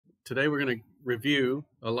today we're going to review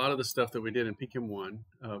a lot of the stuff that we did in PCHEM 1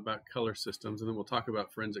 about color systems, and then we'll talk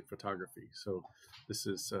about forensic photography. So this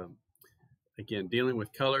is, again, dealing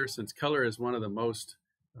with color, since color is one of the most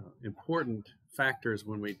important factors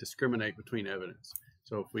when we discriminate between evidence.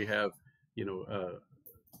 So if we have,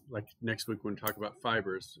 like next week when we talk about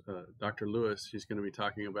fibers, Dr. Lewis, she's going to be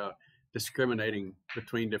talking about discriminating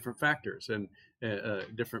between different factors and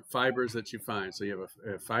different fibers that you find. So you have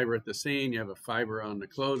a fiber at the scene, you have a fiber on the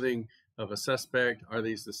clothing of a suspect. Are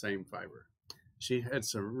these the same fiber? She had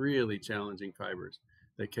some really challenging fibers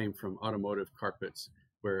that came from automotive carpets,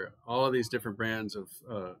 where all of these different brands of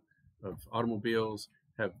automobiles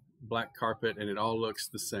have black carpet and it all looks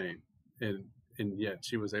the same. And yet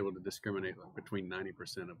she was able to discriminate between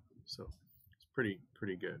 90% of them. So it's pretty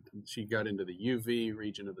good. And she got into the UV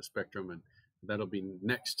region of the spectrum, and that'll be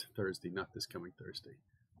next Thursday, not this coming Thursday.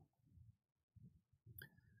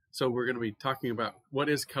 So we're going to be talking about what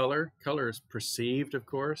is color. Color is perceived, of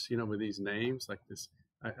course, with these names like this.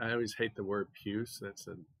 I always hate the word puce. It's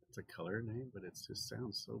a color name, but it just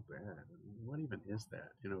sounds so bad. I mean, what even is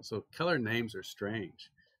that? So color names are strange.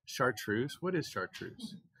 Chartreuse. What is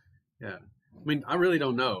chartreuse? Yeah. I mean, I really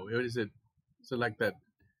don't know. Is it like that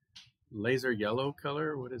laser yellow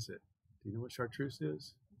color? What is it? Do you know what chartreuse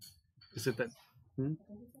is? Is it that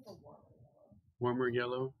warmer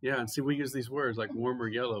yellow? Yeah, and see, we use these words like warmer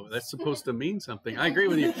yellow. That's supposed to mean something. I agree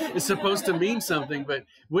with you. It's supposed to mean something, but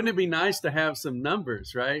wouldn't it be nice to have some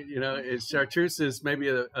numbers, right? Chartreuse is maybe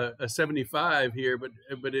a 75 here, but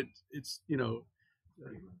it's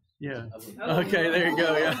yeah. Okay, there you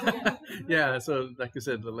go. Yeah. Yeah. So like I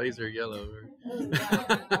said, the laser yellow.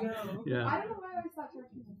 Yeah.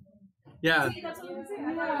 Yeah. See, that's what I'm saying.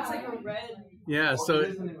 I thought it was like a red. Yeah.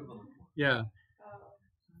 So yeah.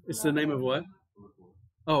 It's the name of what?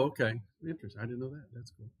 Oh, okay. Interesting. I didn't know that.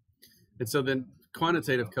 That's cool. And so then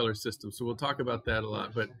quantitative color systems. So we'll talk about that a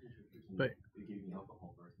lot, but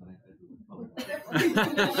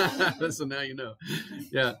so now you know.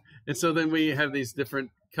 Yeah. And so then we have these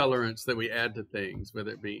different colorants that we add to things,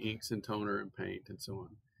 whether it be inks and toner and paint and so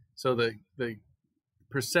on. So the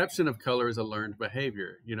perception of color is a learned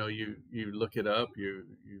behavior. You look it up, your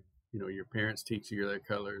parents teach you their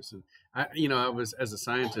colors. And I was, as a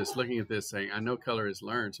scientist, looking at this saying, I know color is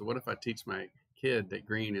learned. So what if I teach my kid that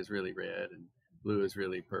green is really red and blue is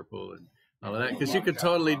really purple and all of that? Because you could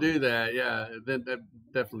totally do that. Yeah, then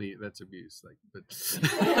that's abuse.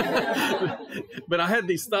 But I had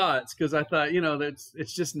these thoughts because I thought,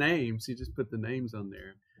 it's just names. You just put the names on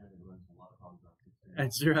there.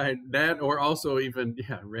 That's right. That, or also even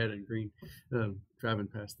red and green, driving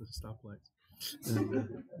past the stoplights.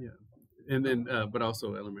 And, and then but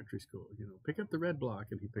also elementary school. Pick up the red block,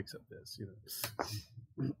 and he picks up this.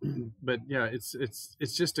 But yeah,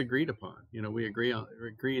 it's just agreed upon. We agree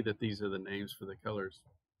that these are the names for the colors.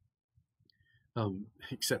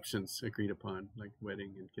 Exceptions agreed upon, like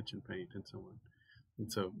wedding and kitchen paint and so on.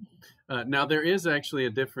 And so now there is actually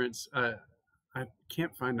a difference. I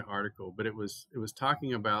can't find the article, but it was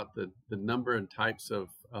talking about the number and types of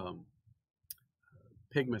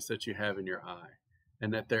pigments that you have in your eye,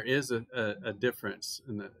 and that there is a difference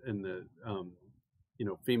in the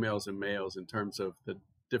females and males in terms of the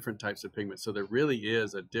different types of pigments. So there really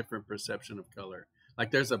is a different perception of color.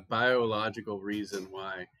 Like there's a biological reason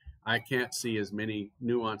why I can't see as many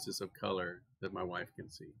nuances of color that my wife can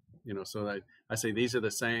see. So I say these are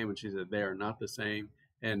the same, and she said they are not the same,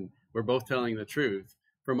 and we're both telling the truth.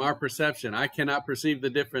 From our perception, I cannot perceive the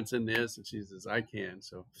difference in this, and she says I can.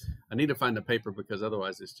 So I need to find the paper, because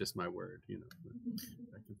otherwise it's just my word. I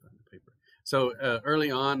can find the paper. So early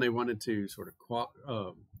on, they wanted to sort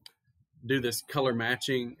of do this color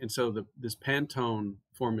matching, and so this Pantone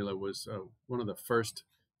formula was one of the first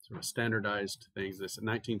sort of standardized things. This in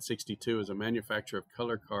 1962 is a manufacturer of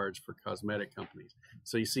color cards for cosmetic companies.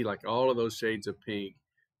 So you see, like all of those shades of pink,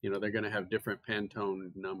 they're going to have different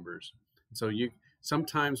Pantone numbers. So you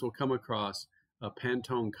sometimes will come across a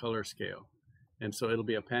Pantone color scale, and so it'll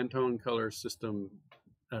be a Pantone color system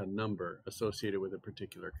number associated with a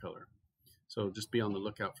particular color. So just be on the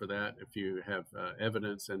lookout for that if you have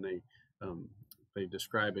evidence, and they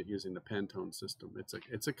describe it using the Pantone system.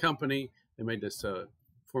 It's a company. They made this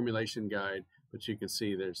formulation guide, but you can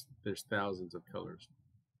see there's thousands of colors.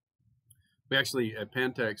 We actually, at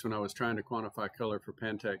Pantex, when I was trying to quantify color for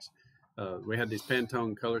Pantex, we had these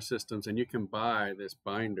Pantone color systems, and you can buy this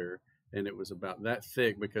binder, and it was about that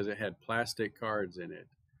thick because it had plastic cards in it,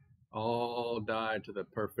 all dyed to the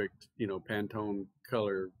perfect, Pantone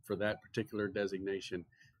color for that particular designation.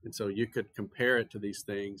 And so you could compare it to these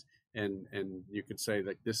things, and you could say,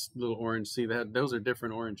 like, this little orange, see that? Those are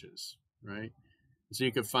different oranges, right? So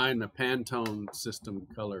you could find the Pantone system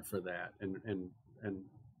color for that and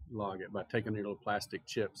log it by taking your little plastic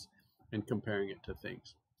chips and comparing it to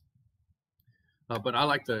things. But I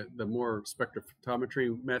like the more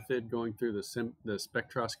spectrophotometry method, going through the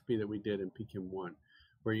spectroscopy that we did in PChem 1,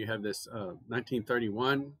 where you have this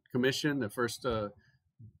 1931 commission, the first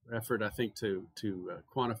effort, I think, to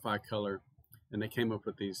quantify color, and they came up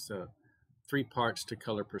with these 3 parts to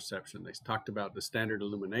color perception. They talked about the standard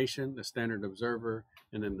illumination, the standard observer,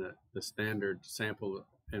 and then the standard sample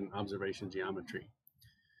and observation geometry.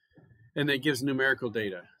 And it gives numerical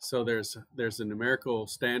data. So there's a numerical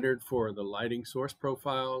standard for the lighting source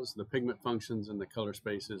profiles, the pigment functions, and the color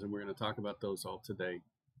spaces, and we're going to talk about those all today.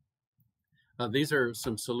 These are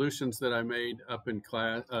some solutions that I made up in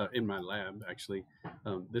class, in my lab, actually.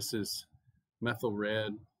 This is methyl red.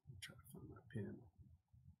 I'm trying to find my pen.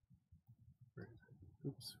 Where is it?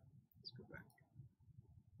 Oops. Let's go back.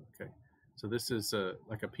 Okay. So this is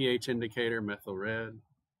like a pH indicator, methyl red.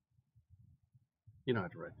 You don't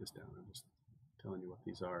have to write this down. I'm just telling you what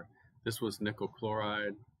these are. This was nickel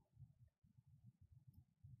chloride.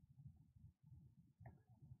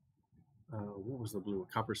 What was the blue one?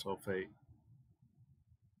 Copper sulfate.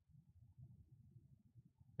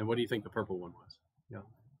 And what do you think the purple one was? Yeah.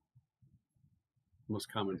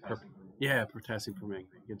 Most common purple. Yeah, potassium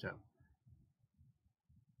permanganate. Good job.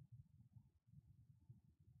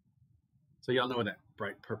 So y'all know that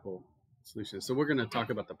bright purple solution. So we're going to talk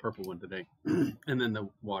about the purple one today. And then the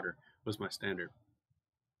water was my standard.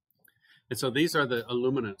 And so these are the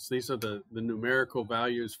illuminants. These are the numerical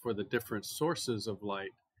values for the different sources of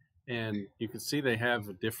light. And you can see they have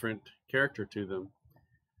a different character to them.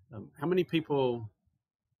 How many people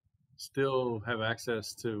still have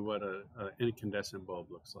access to what an incandescent bulb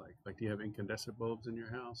looks like? Like, do you have incandescent bulbs in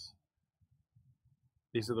your house?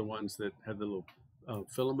 These are the ones that have the little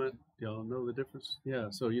filament. Y'all know the difference? Yeah,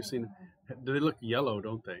 so you've seen, they look yellow,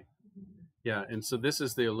 don't they? Yeah, and so this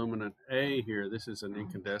is the illuminant A here. This is an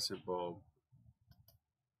incandescent bulb.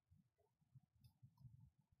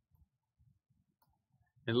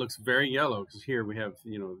 It looks very yellow because here we have,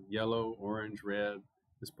 you know, yellow, orange, red.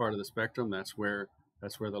 This part of the spectrum, that's where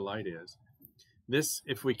the light is. This,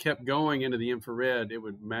 if we kept going into the infrared, it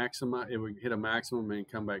would hit a maximum and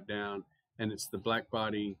come back down, and it's the black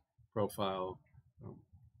body profile.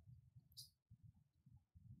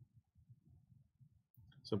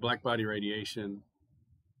 So black body radiation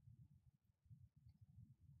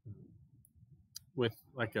with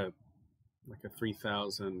like a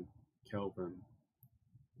 3000 Kelvin.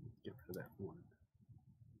 Get rid of that one.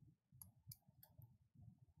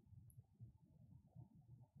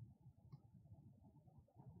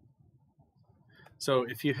 So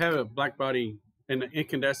if you have a black body, and an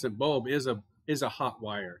incandescent bulb is a hot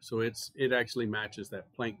wire, so it actually matches that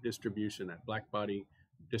Planck distribution, that black body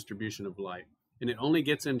distribution of light, and it only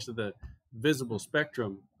gets into the visible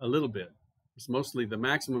spectrum a little bit. It's mostly, the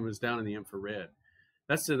maximum is down in the infrared.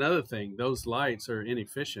 That's another thing. Those lights are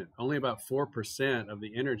inefficient. Only about 4% of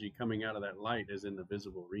the energy coming out of that light is in the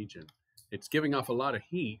visible region. It's giving off a lot of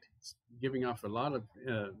heat. It's giving off a lot of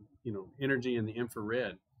energy in the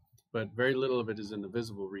infrared, but very little of it is in the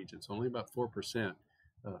visible region. So only about 4%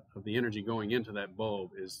 of the energy going into that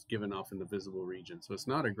bulb is given off in the visible region. So it's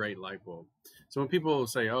not a great light bulb. So when people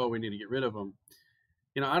say, oh, we need to get rid of them,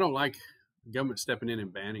 you know, I don't like government stepping in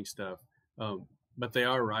and banning stuff, but they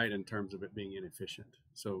are right in terms of it being inefficient.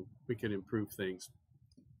 So we could improve things.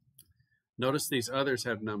 Notice these others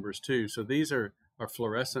have numbers too. So these are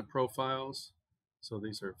fluorescent profiles. So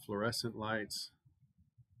these are fluorescent lights,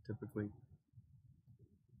 typically.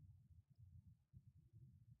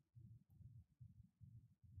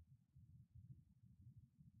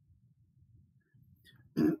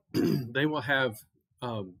 They will have,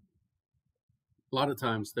 a lot of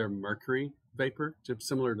times they're mercury vapor, just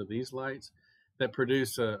similar to these lights, that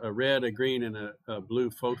produce a red, a green, and a blue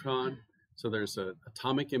photon. So there's an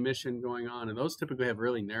atomic emission going on, and those typically have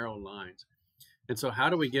really narrow lines. And so how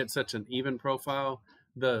do we get such an even profile?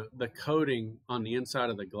 The coating on the inside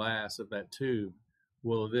of the glass of that tube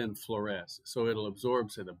will then fluoresce. So it'll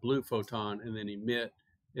absorb, say, the blue photon and then emit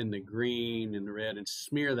in the green and the red and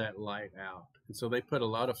smear that light out. And so they put a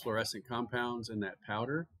lot of fluorescent compounds in that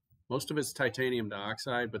powder. Most of it's titanium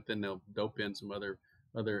dioxide, but then they'll dope in some other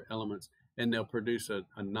elements, and they'll produce a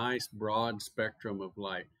nice broad spectrum of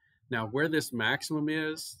light. Now, where this maximum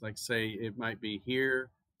is, like say it might be here.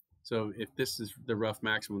 So if this is the rough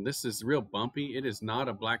maximum, this is real bumpy. It is not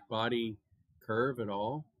a black body curve at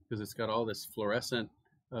all because it's got all this fluorescent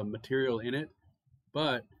material in it.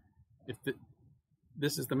 But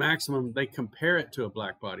this is the maximum. They compare it to a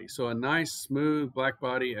black body. So a nice smooth black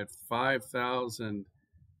body at 5,000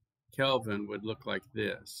 Kelvin would look like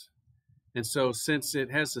this. And so since it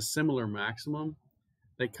has a similar maximum,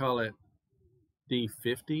 they call it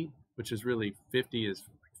D50, which is really 50 is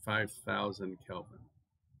 5,000 Kelvin.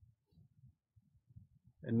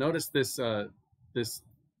 And notice this this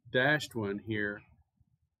dashed one here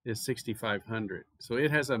is 6,500. So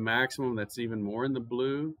it has a maximum that's even more in the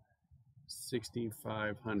blue,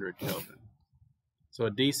 6,500 Kelvin. So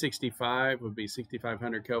a D65 would be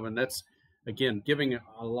 6,500 Kelvin. That's, again, giving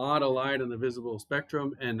a lot of light in the visible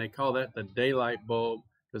spectrum, and they call that the daylight bulb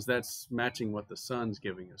because that's matching what the sun's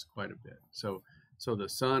giving us quite a bit. So the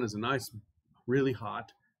sun is a nice, really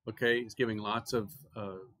hot, okay? It's giving lots of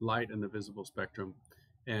light in the visible spectrum,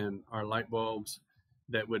 and our light bulbs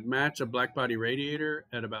that would match a black body radiator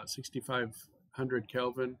at about 6,500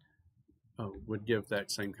 Kelvin would give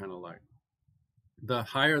that same kind of light. The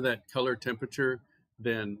higher that color temperature,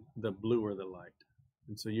 then the bluer the light.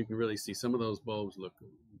 And so you can really see some of those bulbs look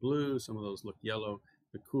blue, some of those look yellow.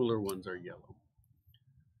 The cooler ones are yellow.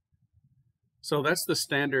 So that's the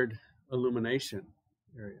standard illumination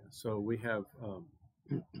area. So we have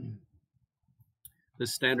the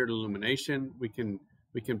standard illumination. We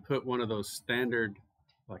can put one of those standard,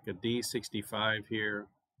 like a D65 here.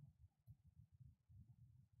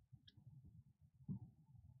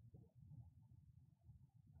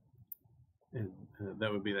 And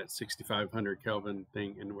that would be that 6,500 Kelvin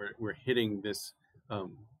thing, and we're hitting this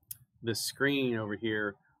this screen over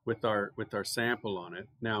here with our sample on it.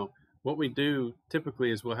 Now, what we do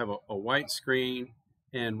typically is we'll have a white screen,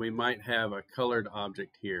 and we might have a colored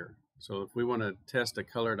object here. So if we want to test a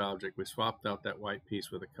colored object, we swapped out that white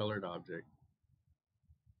piece with a colored object.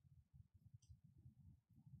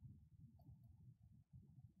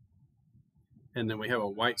 And then we have a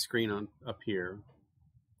white screen up here.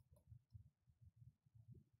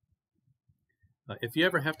 If you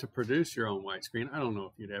ever have to produce your own white screen, I don't know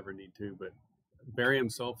if you'd ever need to, but barium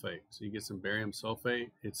sulfate. So you get some barium sulfate.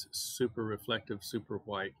 It's super reflective, super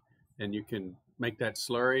white, and you can make that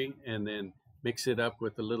slurry and then mix it up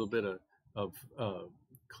with a little bit of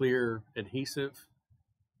clear adhesive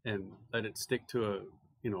and let it stick to a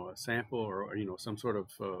sample or some sort of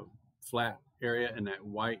flat area, and that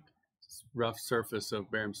white rough surface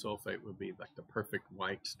of barium sulfate would be like the perfect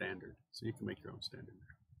white standard. So you can make your own standard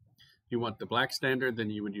there. If you want the black standard, then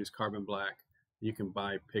you would use carbon black. You can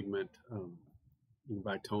buy pigment, you can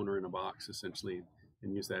buy toner in a box essentially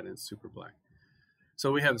and use that in super black.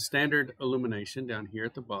 So we have standard illumination down here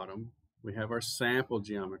at the bottom. We have our sample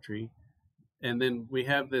geometry, and then we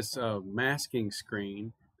have this masking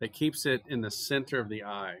screen that keeps it in the center of the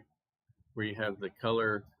eye, where you have the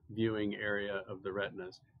color viewing area of the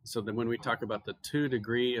retinas. So then when we talk about the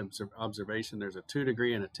 2-degree observation, there's a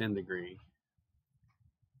 2-degree and a 10-degree.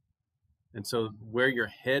 And so where your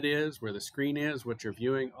head is, where the screen is, what you're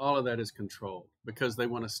viewing, all of that is controlled because they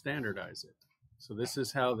want to standardize it. So this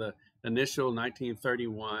is how the initial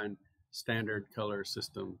 1931 standard color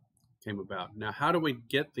system came about. Now, how do we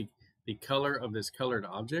get the color of this colored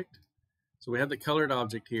object? So we have the colored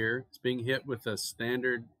object here. It's being hit with a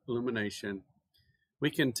standard illumination. We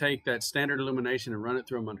can take that standard illumination and run it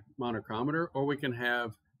through a monochromator, or we can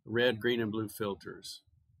have red, green, and blue filters.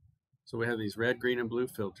 So we have these red, green, and blue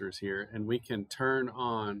filters here, and we can turn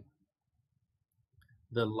on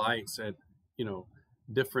the lights at,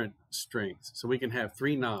 different strengths. So we can have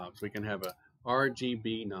 3 knobs. We can have a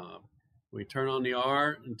RGB knob. We turn on the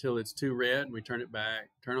R until it's too red, we turn it back.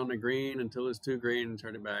 Turn on the green until it's too green, and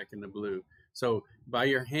turn it back in the blue. So by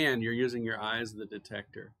your hand, you're using your eye as the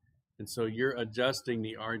detector. And so you're adjusting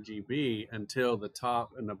the RGB until the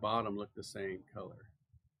top and the bottom look the same color.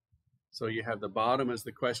 So you have the bottom as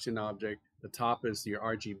the question object, the top is your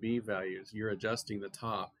RGB values. You're adjusting the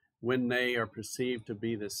top. When they are perceived to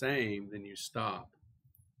be the same, then you stop.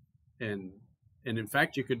 And in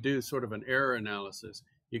fact, you could do sort of an error analysis.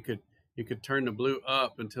 You could turn the blue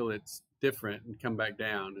up until it's different and come back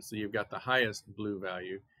down. And so you've got the highest blue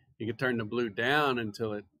value. You could turn the blue down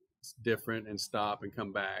until it's different and stop and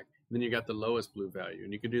come back. And then you got the lowest blue value.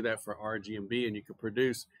 And you could do that for R, G, and B, and you could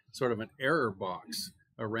produce sort of an error box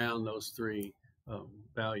around those 3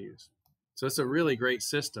 values. So it's a really great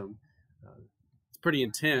system. It's pretty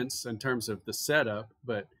intense in terms of the setup,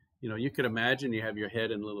 but you could imagine you have your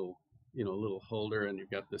head in a little holder, and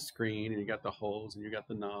you've got the screen, and you got the holes, and you got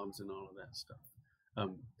the knobs, and all of that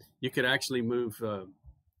stuff. You could actually move,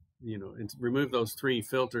 remove those 3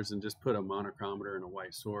 filters and just put a monochromator and a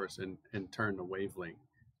white source and turn the wavelength.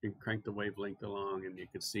 You can crank the wavelength along, and you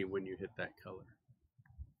can see when you hit that color.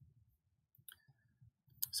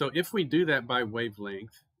 So if we do that by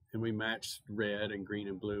wavelength and we match red and green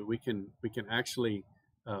and blue, we can actually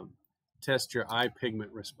test your eye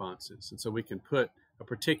pigment responses. And so we can put a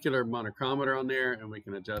particular monochromator on there and we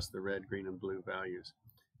can adjust the red, green, and blue values.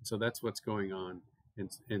 So that's what's going on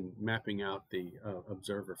in mapping out the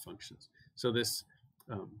observer functions. So this,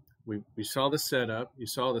 we saw the setup, you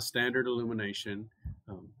saw the standard illumination,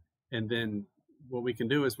 and then what we can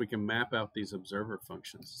do is we can map out these observer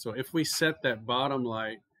functions. So if we set that bottom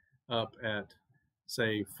light up at,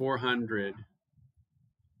 say, 400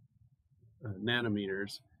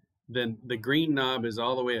 nanometers, then the green knob is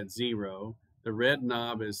all the way at 0, the red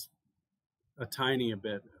knob is a tiny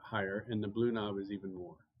bit higher, and the blue knob is even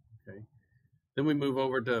more. Okay. Then we move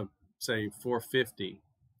over to, say, 450.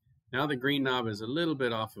 Now the green knob is a little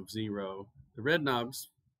bit off of 0. The red knob's,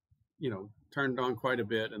 turned on quite a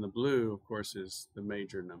bit, and the blue, of course, is the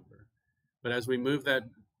major number. But as we move that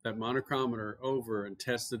monochromator over and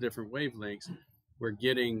test the different wavelengths, we're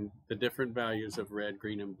getting the different values of red,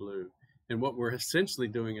 green, and blue. And what we're essentially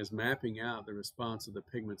doing is mapping out the response of the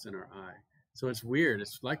pigments in our eye. So it's weird.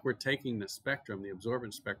 It's like we're taking the spectrum, the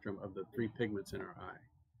absorbance spectrum of the 3 pigments in our eye.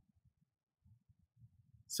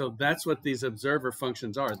 So that's what these observer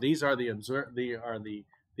functions are. These are the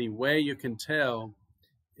way you can tell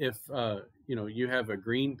if you have a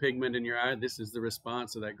green pigment in your eye. This is the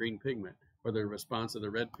response of that green pigment, or the response of the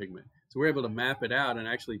red pigment. So we're able to map it out and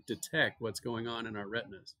actually detect what's going on in our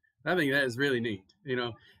retinas. I think that is really neat,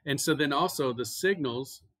 And so then also the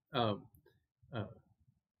signals of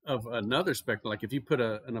another spectrum, like if you put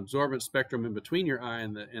an absorbance spectrum in between your eye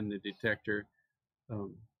and the detector,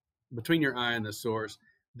 between your eye and the source,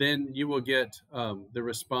 then you will get the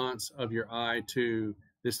response of your eye to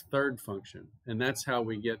this third function. And that's how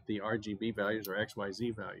we get the RGB values or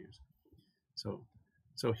XYZ values.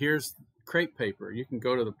 So here's crepe paper. You can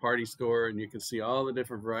go to the party store and you can see all the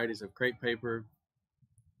different varieties of crepe paper.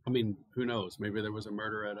 I mean, who knows? Maybe there was a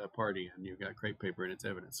murder at a party and you got crepe paper and it's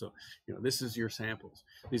evidence. So, this is your samples.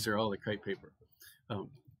 These are all the crepe paper.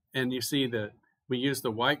 And you see that we use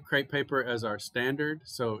the white crepe paper as our standard.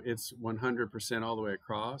 So it's 100% all the way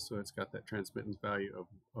across. So it's got that transmittance value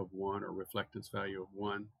of 1 or reflectance value of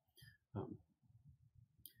 1.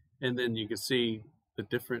 And then you can see the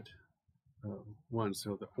different ones.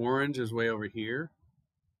 So the orange is way over here.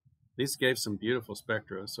 These gave some beautiful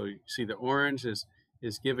spectra. So you see the orange is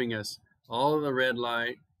giving us all of the red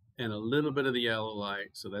light and a little bit of the yellow light.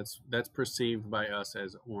 So that's perceived by us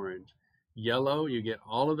as orange. Yellow, you get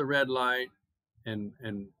all of the red light and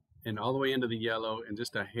all the way into the yellow and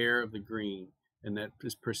just a hair of the green, and that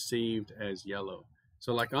is perceived as yellow.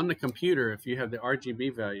 So like on the computer, if you have the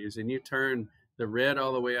RGB values and you turn the red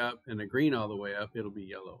all the way up and the green all the way up, it'll be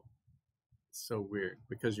yellow. It's so weird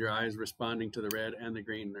because your eye is responding to the red and the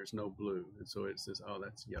green, and there's no blue. And so it says, oh,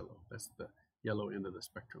 that's yellow. That's the yellow end of the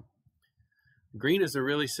spectrum. Green is a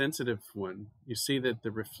really sensitive one. You see that the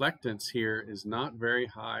reflectance here is not very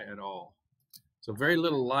high at all. So very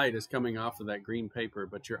little light is coming off of that green paper,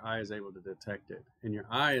 but your eye is able to detect it. And your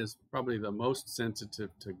eye is probably the most sensitive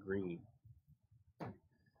to green.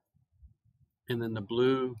 And then the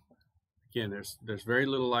blue, again, there's very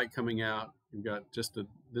little light coming out. You've got just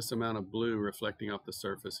this amount of blue reflecting off the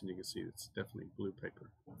surface, and you can see it's definitely blue paper.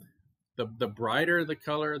 The brighter the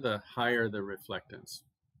color, the higher the reflectance.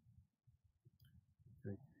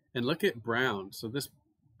 Okay. And look at brown. So this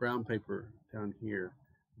brown paper down here,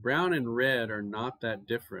 brown and red are not that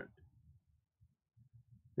different.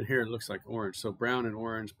 And here it looks like orange. So brown and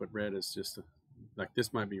orange, but red is just like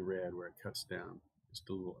this might be red where it cuts down just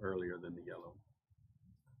a little earlier than the yellow.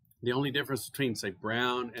 The only difference between, say,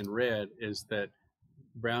 brown and red is that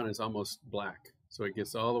brown is almost black. So it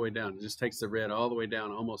gets all the way down. It just takes the red all the way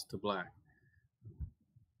down almost to black.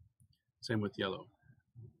 Same with yellow.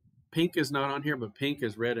 Pink is not on here, but pink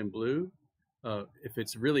is red and blue. If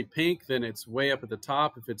it's really pink, then it's way up at the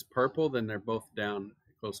top. If it's purple, then they're both down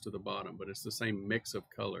close to the bottom, but it's the same mix of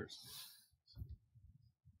colors.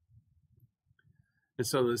 And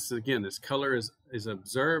so this, again, this color is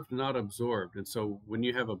observed, not absorbed. And so when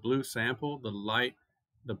you have a blue sample,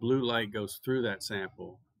 the blue light goes through that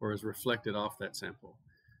sample or is reflected off that sample.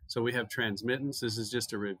 So we have transmittance. This is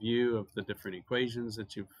just a review of the different equations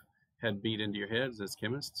that you've had beat into your heads as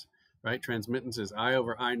chemists, right? Transmittance is I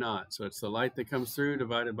over I naught. So it's the light that comes through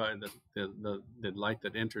divided by the light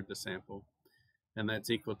that entered the sample. And that's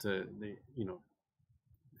equal to the,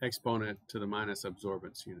 exponent to the minus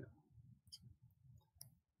absorbance unit.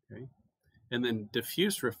 Okay. And then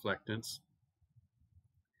diffuse reflectance.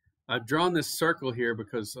 I've drawn this circle here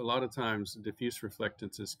because a lot of times diffuse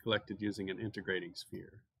reflectance is collected using an integrating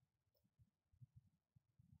sphere.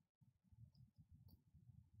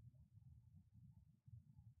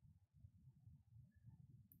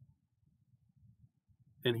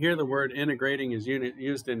 And here the word integrating is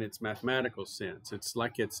used in its mathematical sense. It's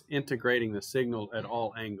like it's integrating the signal at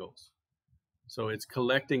all angles. So it's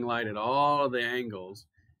collecting light at all of the angles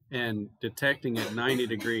and detecting at 90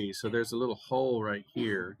 degrees. So there's a little hole right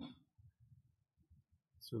here.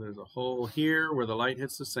 So there's a hole here where the light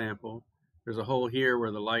hits the sample. There's a hole here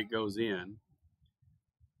where the light goes in.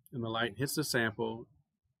 And the light hits the sample,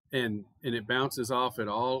 and it bounces off at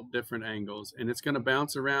all different angles. And it's going to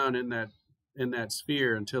bounce around in that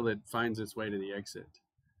sphere until it finds its way to the exit.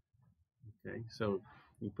 Okay, so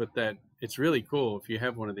you put that. It's really cool if you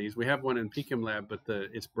have one of these. We have one in PChem lab, but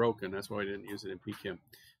it's broken. That's why we didn't use it in PChem.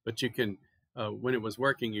 But you can, when it was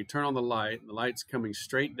working, you turn on the light, and the light's coming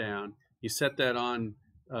straight down. You set that on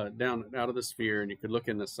down out of the sphere, and you could look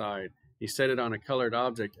in the side. You set it on a colored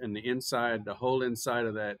object, and the inside, the whole inside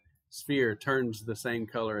of that sphere turns the same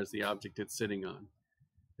color as the object it's sitting on.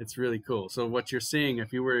 It's really cool. So what you're seeing,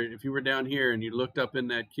 if you were down here and you looked up in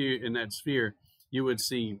that sphere, you would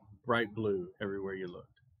see bright blue everywhere you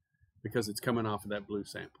looked, because it's coming off of that blue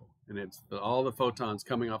sample, and it's all the photons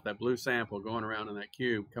coming off that blue sample going around in that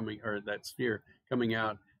cube that sphere coming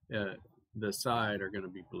out the side are going to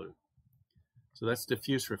be blue. So that's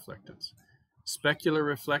diffuse reflectance. Specular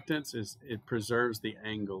reflectance it preserves the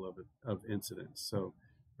angle of incidence. So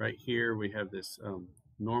right here we have this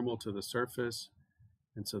normal to the surface,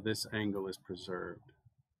 and so this angle is preserved.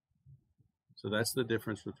 So that's the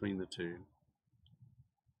difference between the two.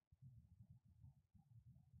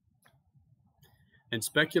 And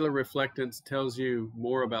specular reflectance tells you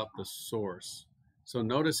more about the source. So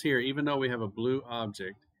notice here, even though we have a blue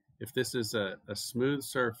object, if this is a smooth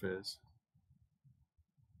surface,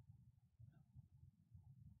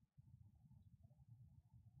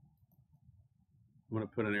 I'm going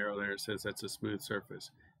to put an arrow there that says that's a smooth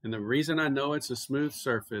surface. And the reason I know it's a smooth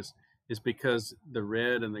surface is because the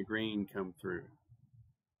red and the green come through.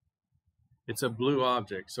 It's a blue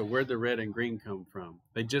object, so where'd the red and green come from?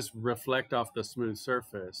 They just reflect off the smooth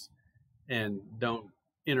surface and don't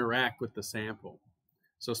interact with the sample.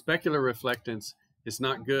 So specular reflectance is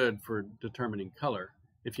not good for determining color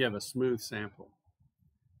if you have a smooth sample,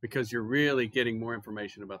 because you're really getting more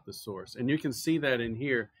information about the source. And you can see that in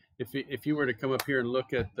here. If you were to come up here and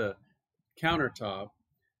look at the countertop,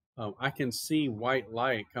 I can see white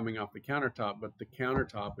light coming off the countertop, but the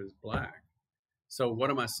countertop is black. So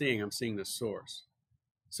what am I seeing? I'm seeing the source.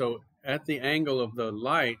 So at the angle of the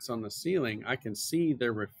lights on the ceiling, I can see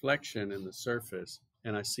their reflection in the surface,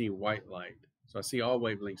 and I see white light. So I see all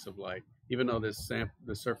wavelengths of light, even though the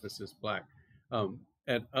surface is black.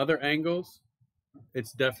 At other angles,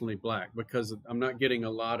 it's definitely black, because I'm not getting a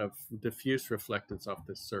lot of diffuse reflectance off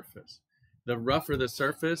this surface. The rougher the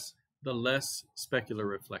surface, the less specular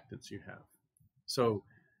reflectance you have. So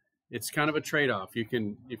it's kind of a trade-off.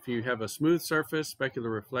 If you have a smooth surface,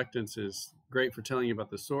 specular reflectance is great for telling you about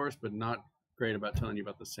the source, but not great about telling you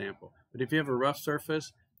about the sample. But if you have a rough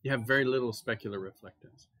surface, you have very little specular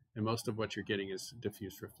reflectance, and most of what you're getting is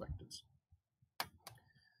diffuse reflectance.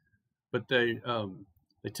 But they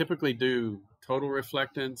typically do total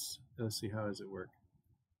reflectance. Let's see, how does it work?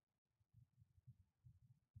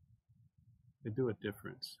 They do a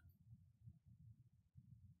difference.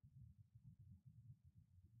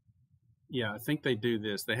 Yeah, I think they do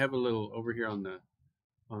this. They have a little over here on the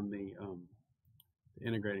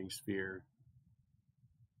integrating sphere.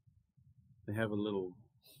 They have a little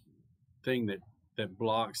thing that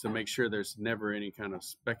blocks to make sure there's never any kind of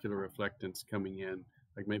specular reflectance coming in.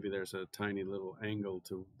 Like maybe there's a tiny little angle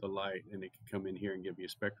to the light, and it can come in here and give you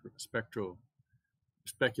specular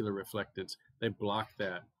reflectance. They block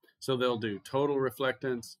that. So they'll do total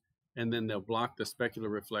reflectance, and then they'll block the specular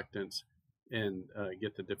reflectance and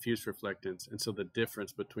get the diffuse reflectance. And so the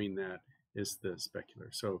difference between that is the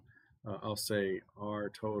specular. So I'll say R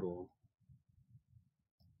total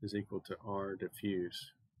is equal to R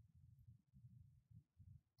diffuse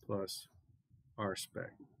plus R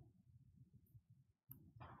spec.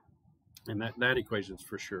 And that equation is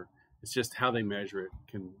for sure. It's just how they measure it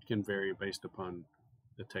can vary based upon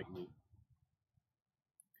the technique.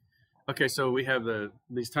 Okay, so we have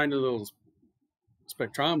these tiny little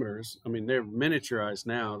spectrometers. I mean, they're miniaturized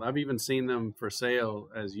now. I've even seen them for sale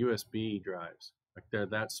as USB drives. Like, they're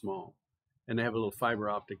that small. And they have a little fiber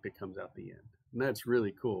optic that comes out the end. And that's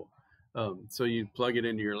really cool. So you plug it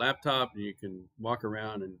into your laptop, and you can walk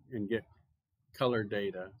around and get color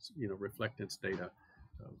data, reflectance data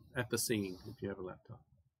at the scene if you have a laptop.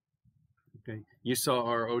 Okay, you saw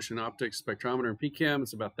our ocean optics spectrometer in PChem.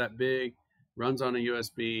 It's about that big, runs on a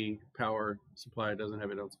USB power supply. It doesn't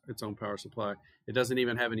have its own power supply. It doesn't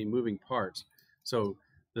even have any moving parts. So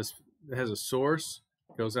it has a source,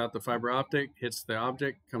 goes out the fiber optic, hits the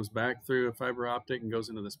object, comes back through a fiber optic and goes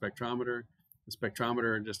into the spectrometer. The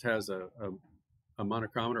spectrometer just has a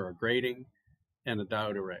monochromator or grating and a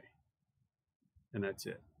diode array. And that's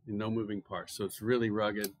it. And no moving parts. So it's really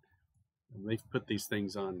rugged. And they've put these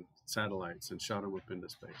things on satellites and shot them up into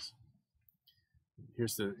space.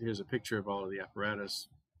 Here's a picture of all of the apparatus.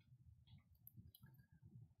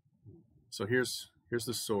 So here's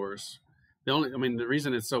the source. The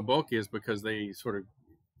reason it's so bulky is because they sort of,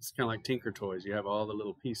 it's kind of like Tinker Toys. You have all the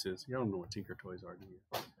little pieces. You don't know what Tinker Toys are, do you?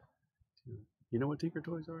 You know what Tinker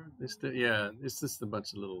Toys are? It's just a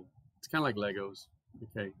bunch of little, it's kind of like Legos.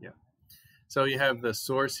 Okay, yeah. So you have the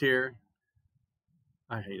source here.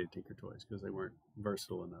 I hated Tinker Toys because they weren't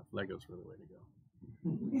versatile enough. Legos were the way to go.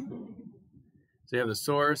 So you have the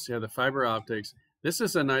source, you have the fiber optics. This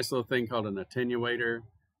is a nice little thing called an attenuator.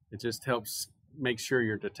 It just helps make sure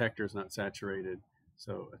your detector is not saturated.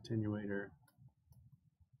 So attenuator.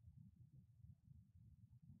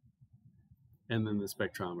 And then the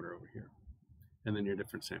spectrometer over here. And then your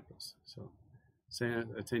different samples. So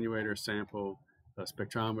attenuator, sample,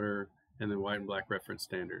 spectrometer, and then white and black reference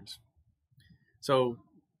standards. So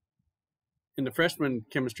in the freshman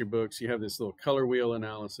chemistry books, you have this little color wheel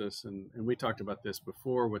analysis, and we talked about this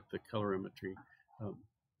before with the colorimetry,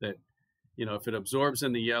 that, you know, if it absorbs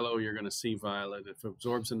in the yellow, you're going to see violet. If it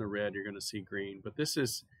absorbs in the red, you're going to see green. But this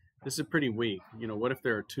is pretty weak. You know, what if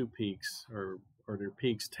there are two peaks, or their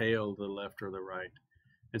peaks tail to the left or the right?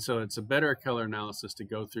 And so it's a better color analysis to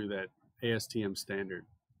go through that ASTM standard.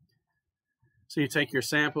 So you take your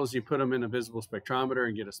samples, you put them in a visible spectrometer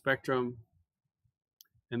and get a spectrum.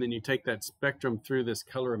 And then you take that spectrum through this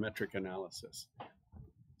colorimetric analysis.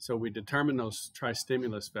 So we determine those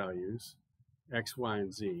tristimulus values, X, Y,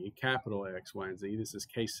 and Z, capital X, Y, and Z. This is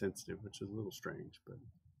case sensitive, which is a little strange.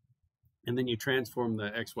 And then you transform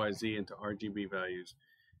the X, Y, Z into RGB values,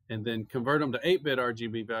 and then convert them to 8-bit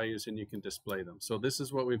RGB values, and you can display them. So this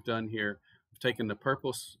is what we've done here. We've taken the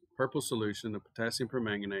purple solution, the potassium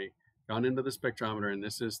permanganate, gone into the spectrometer, and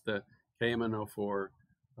this is the KMNO4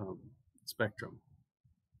 spectrum.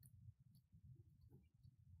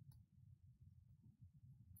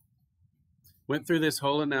 Went through this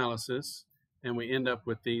whole analysis, and we end up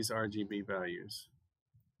with these RGB values.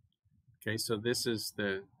 Okay, so this is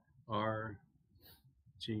the RGB,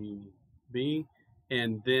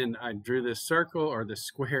 and then I drew this circle, or this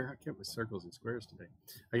square. I can't with circles and squares today.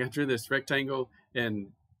 I drew this rectangle,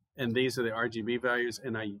 and these are the RGB values,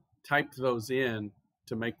 and I typed those in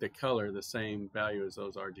to make the color the same value as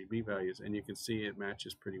those RGB values, and you can see it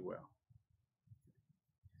matches pretty well.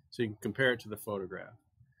 So you can compare it to the photograph.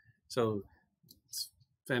 So it's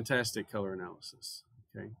fantastic color analysis.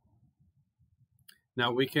 Okay.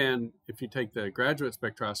 Now we can, if you take the graduate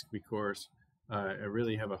spectroscopy course, I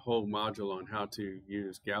really have a whole module on how to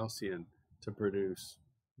use Gaussian to produce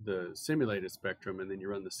the simulated spectrum, and then you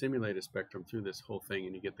run the simulated spectrum through this whole thing,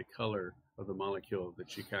 and you get the color of the molecule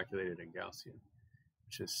that you calculated in Gaussian,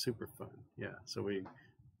 which is super fun. Yeah, so we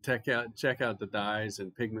check out the dyes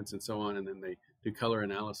and pigments and so on, and then they do color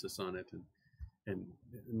analysis on it, and in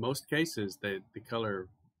most cases the color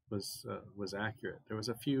was accurate. There was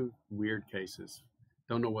a few weird cases.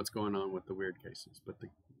 Don't know what's going on with the weird cases, but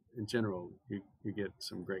in general, you get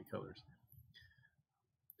some great colors.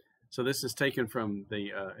 So this is taken from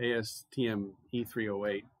the ASTM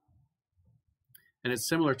E308, and it's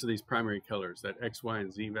similar to these primary colors, that X, Y,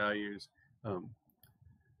 and Z values.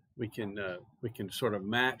 We can sort of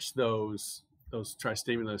match those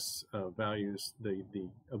tristimulus values, the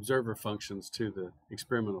observer functions, to the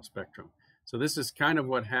experimental spectrum. So this is kind of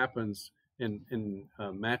what happens in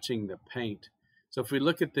matching the paint. So if we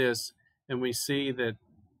look at this and we see that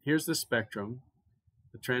here's the spectrum,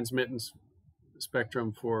 the transmittance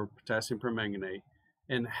spectrum for potassium permanganate,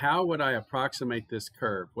 and how would I approximate this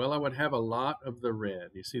curve? Well, I would have a lot of the red.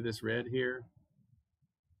 You see this red here?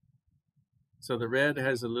 So the red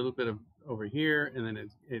has a little bit of over here, and then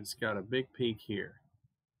it's got a big peak here.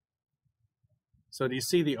 So do you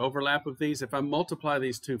see the overlap of these? If I multiply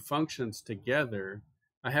these two functions together,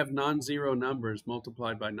 I have non-zero numbers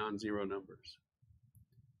multiplied by non-zero numbers.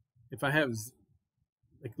 If I have,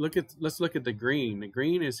 let's look at the green. The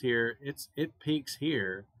green is here. It peaks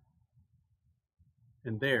here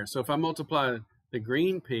and there. So if I multiply the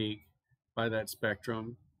green peak by that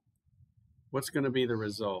spectrum, what's going to be the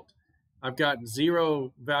result? I've got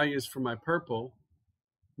 0 values for my purple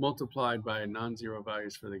multiplied by non-zero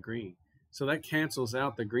values for the green. So that cancels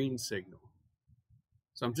out the green signal.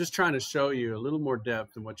 So I'm just trying to show you a little more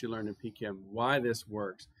depth than what you learned in PChem, why this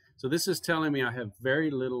works. So this is telling me I have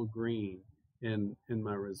very little green in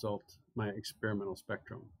my result, my experimental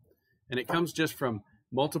spectrum. And it comes just from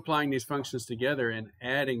multiplying these functions together and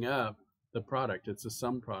adding up the product. It's a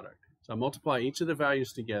sum product. So I multiply each of the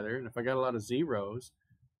values together, and if I got a lot of zeros,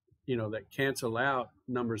 you know, that cancel out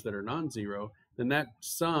numbers that are non-zero, then that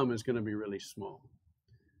sum is going to be really small.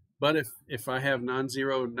 But if I have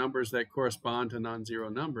non-zero numbers that correspond to non-zero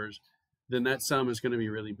numbers, then that sum is going to be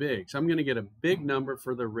really big. So I'm going to get a big number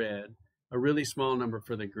for the red, a really small number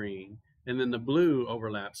for the green, and then the blue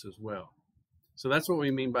overlaps as well. So that's what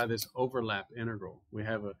we mean by this overlap integral. We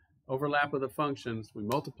have an overlap of the functions, we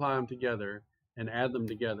multiply them together and add them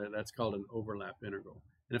together. That's called an overlap integral.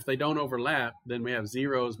 And if they don't overlap, then we have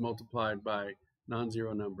zeros multiplied by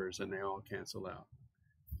non-zero numbers and they all cancel out.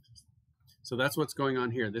 So that's what's going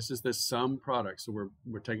on here. This is the sum product. So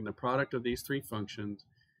we're taking the product of these three functions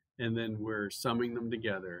and then we're summing them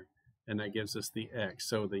together, and that gives us the x.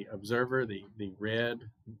 So the observer, the red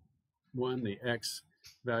one, the x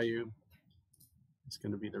value, it's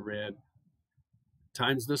going to be the red,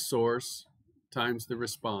 times the source, times the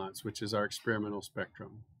response, which is our experimental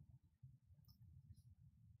spectrum.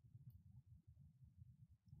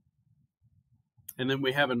 And then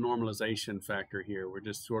we have a normalization factor here. We're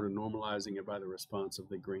just sort of normalizing it by the response of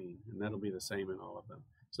the green, and that'll be the same in all of them.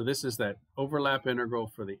 So this is that overlap integral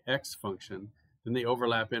for the x function, then the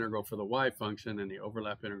overlap integral for the y function, and the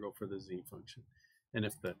overlap integral for the z function. And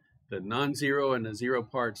if the non-zero and the zero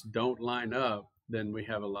parts don't line up, then we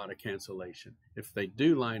have a lot of cancellation. If they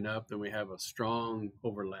do line up, then we have a strong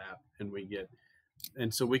overlap, and we get,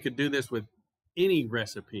 and so we could do this with any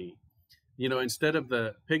recipe. You know, instead of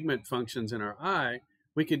the pigment functions in our eye,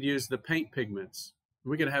 we could use the paint pigments.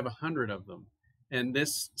 We could have 100 of them. And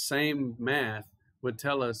this same math would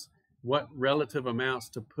tell us what relative amounts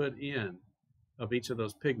to put in of each of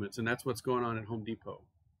those pigments. And that's what's going on at Home Depot.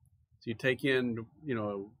 So you take in, you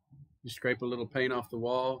know, you scrape a little paint off the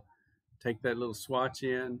wall, take that little swatch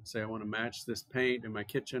in, say I want to match this paint in my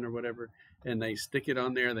kitchen or whatever, and they stick it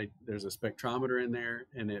on there. There's a spectrometer in there,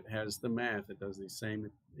 and it has the math. It does these same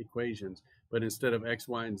equations, but instead of X,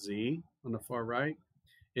 Y, and Z on the far right,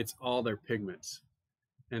 it's all their pigments.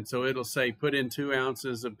 And so it'll say put in 2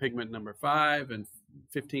 ounces of pigment number 5 and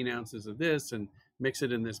 15 ounces of this and mix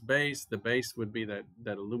it in this base. The base would be that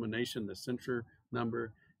illumination, the center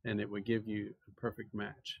number, and it would give you a perfect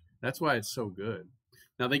match. That's why it's so good.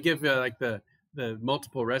 Now they give like the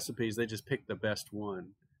multiple recipes, they just pick the best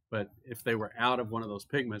one. But if they were out of one of those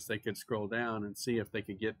pigments, they could scroll down and see if they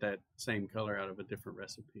could get that same color out of a different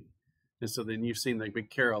recipe. And so then you've seen the big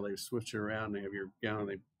carol, they switch it around, they have your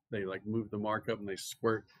gown, they like move the mark up and they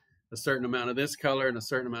squirt a certain amount of this color and a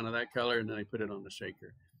certain amount of that color, and then they put it on the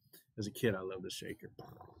shaker. As a kid, I loved the shaker.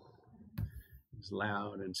 It's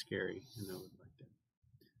loud and scary, you know, like that.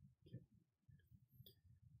 Okay.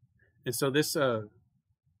 And so this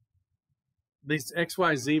these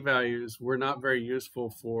XYZ values were not very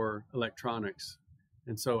useful for electronics.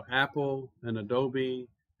 And so Apple and Adobe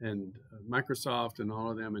and Microsoft and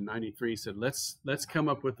all of them in '93 said, let's come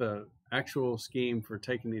up with an actual scheme for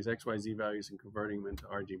taking these XYZ values and converting them into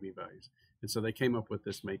RGB values. And so they came up with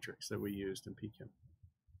this matrix that we used in PChem.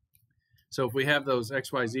 So if we have those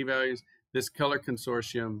XYZ values, this color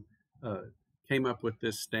consortium came up with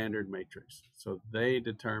this standard matrix. So they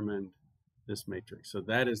determined this matrix. So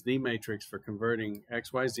that is the matrix for converting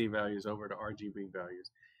XYZ values over to RGB values.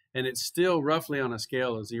 And it's still roughly on a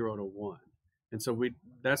scale of 0 to 1. And so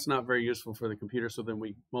that's not very useful for the computer. So then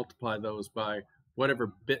we multiply those by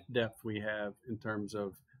whatever bit depth we have in terms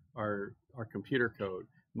of our computer code.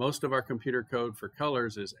 Most of our computer code for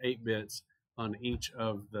colors is 8 bits on each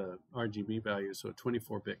of the RGB values, so a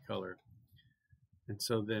 24-bit color. And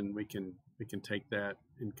so then we can take that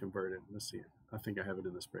and convert it. Let's see, I think I have it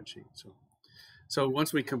in the spreadsheet. So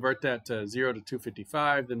once we convert that to 0 to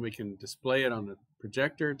 255, then we can display it on the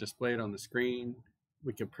projector, display it on the screen,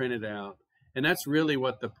 we can print it out. And that's really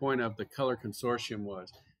what the point of the color consortium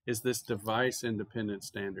was, is this device independent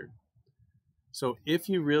standard. So if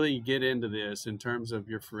you really get into this in terms of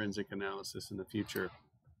your forensic analysis in the future,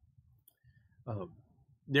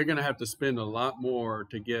 they're going to have to spend a lot more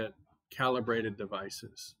to get calibrated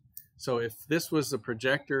devices. So if this was a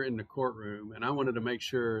projector in the courtroom and I wanted to make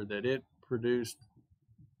sure that it produced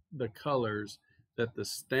the colors that the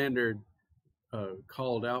standard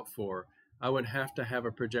called out for, I would have to have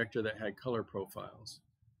a projector that had color profiles,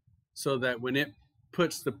 so that when it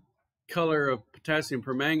puts the color of potassium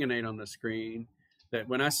permanganate on the screen, that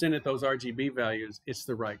when I send it those RGB values, it's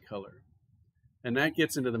the right color. And that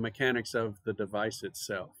gets into the mechanics of the device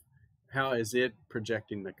itself. How is it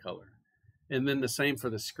projecting the color? And then the same for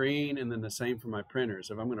the screen, and then the same for my printers.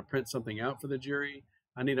 If I'm going to print something out for the jury,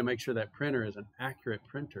 I need to make sure that printer is an accurate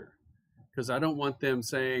printer, because I don't want them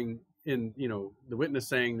saying, in, you know, the witness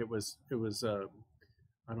saying it was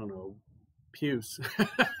I don't know, puce or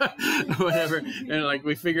whatever, and like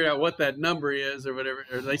we figure out what that number is or whatever,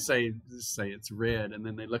 or they say it's red, and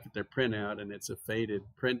then they look at their printout and it's a faded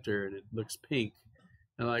printer and it looks pink,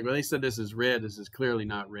 and like, well, they said this is red, this is clearly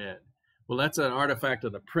not red. Well, that's an artifact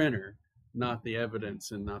of the printer, not the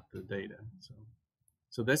evidence and not the data.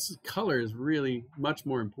 So this color is really much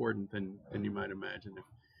more important than you might imagine.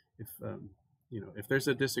 If you know, if there's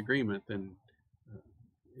a disagreement, then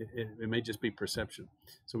it may just be perception.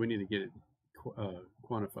 So we need to get it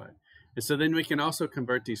quantified. And so then we can also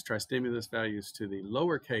convert these tristimulus values to the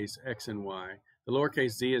lowercase x and y. The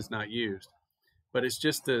lowercase z is not used, but it's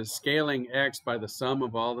just the scaling x by the sum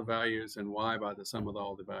of all the values and y by the sum of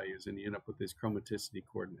all the values, and you end up with these chromaticity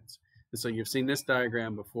coordinates. And so you've seen this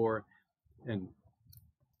diagram before, and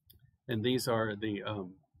these are the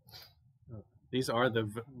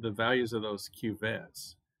values of those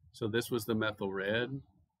cuvettes. So this was the methyl red.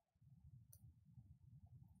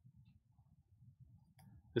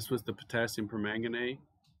 This was the potassium permanganate.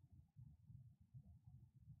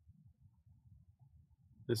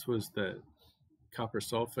 This was the copper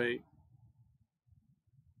sulfate.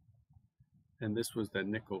 And this was the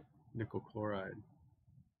nickel chloride.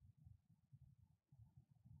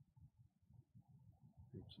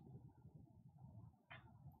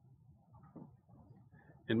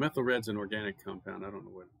 And methyl red's an organic compound. I don't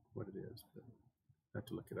know what it is, but I have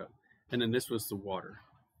to look it up. And then this was the water.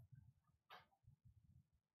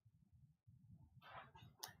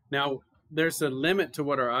 Now, there's a limit to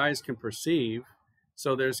what our eyes can perceive.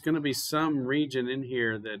 So there's going to be some region in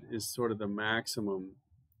here that is sort of the maximum.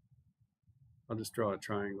 I'll just draw a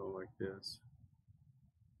triangle like this.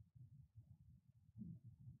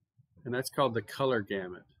 And that's called the color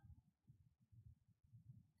gamut.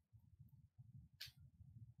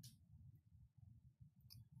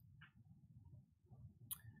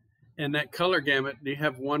 And that color gamut, you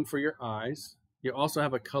have one for your eyes. You also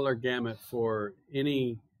have a color gamut for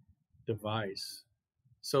any device.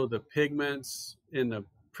 So the pigments in the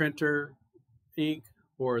printer ink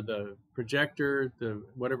or the projector, the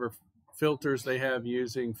whatever filters they have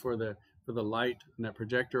using for the light in that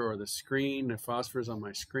projector, or the screen, the phosphors on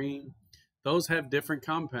my screen, those have different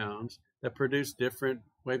compounds that produce different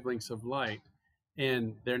wavelengths of light,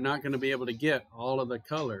 and they're not going to be able to get all of the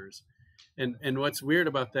colors. And what's weird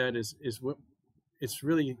about that is what it's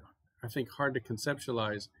really, I think, hard to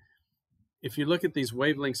conceptualize. If you look at these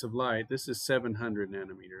wavelengths of light, this is 700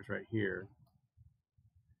 nanometers right here.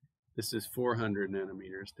 This is 400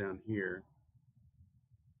 nanometers down here.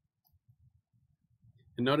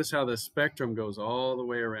 And notice how the spectrum goes all the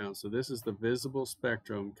way around. So this is the visible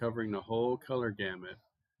spectrum covering the whole color gamut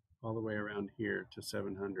all the way around here to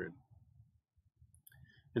 700.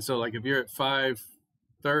 And so like if you're at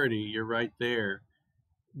 530, you're right there.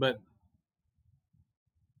 But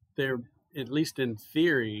there, at least in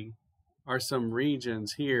theory, are some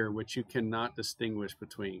regions here which you cannot distinguish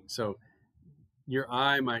between. So your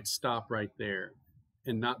eye might stop right there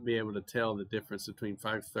and not be able to tell the difference between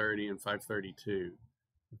 530 and 532.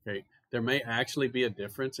 Okay, there may actually be a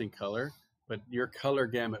difference in color, but your color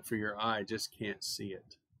gamut for your eye just can't see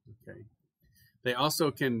it. Okay, they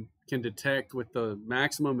also can detect with the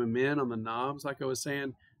maximum and min on the knobs, like I was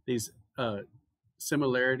saying, these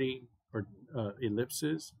similarity or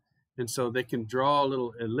ellipses. And so they can draw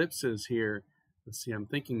little ellipses here. Let's see, I'm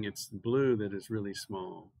thinking it's blue that is really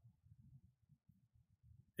small.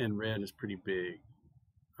 And red is pretty big,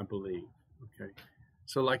 I believe. Okay.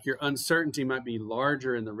 So like your uncertainty might be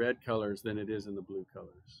larger in the red colors than it is in the blue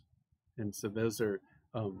colors. And so those are,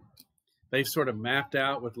 they've sort of mapped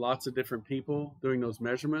out with lots of different people doing those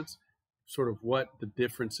measurements, sort of what the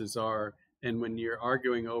differences are. And when you're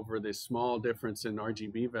arguing over this small difference in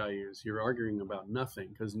RGB values, you're arguing about nothing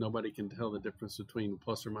because nobody can tell the difference between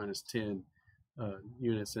plus or minus 10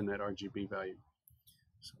 units in that RGB value.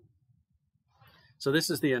 So this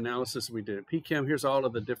is the analysis we did at PCHEM. Here's all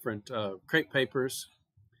of the different crepe papers.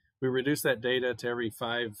 We reduced that data to every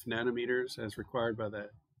 5 nanometers as required by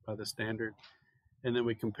the standard. And then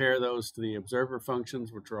we compare those to the observer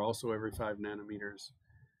functions, which are also every 5 nanometers.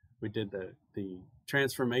 We did the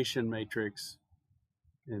transformation matrix,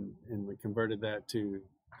 and we converted that to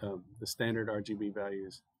the standard RGB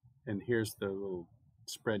values. And here's the little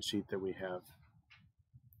spreadsheet that we have.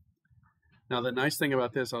 Now, the nice thing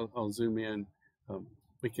about this, I'll zoom in.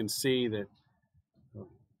 We can see that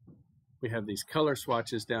we have these color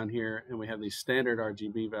swatches down here, and we have these standard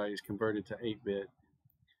RGB values converted to 8-bit.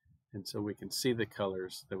 And so we can see the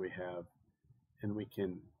colors that we have, and we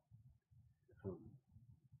can,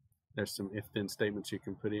 there's some if-then statements you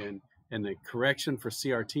can put in, and the correction for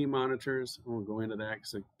CRT monitors. I won't go into that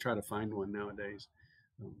because I try to find one nowadays.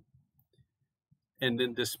 And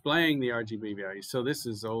then displaying the RGB values. So this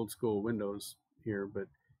is old school Windows here, but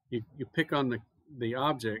you pick on the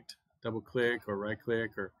object, double click or right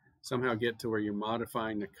click, or somehow get to where you're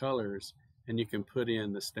modifying the colors, and you can put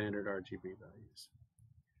in the standard RGB values.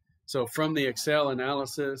 So from the Excel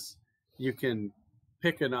analysis, you can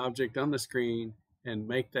pick an object on the screen and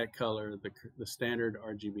make that color the standard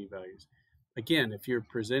RGB values. Again, if you're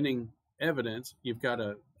presenting evidence, you've got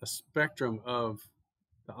a spectrum of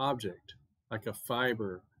the object, like a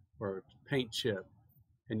fiber or a paint chip,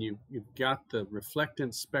 and you've got the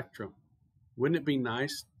reflectance spectrum. Wouldn't it be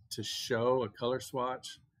nice to show a color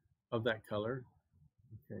swatch of that color?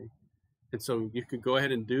 Okay, and so you could go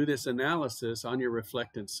ahead and do this analysis on your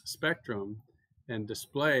reflectance spectrum and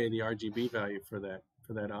display the RGB value for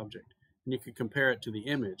that object. And you could compare it to the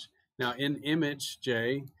image. Now in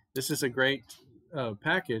ImageJ, this is a great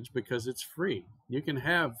package because it's free. You can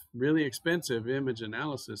have really expensive image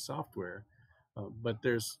analysis software, but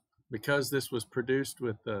because this was produced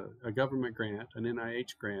with a government grant, an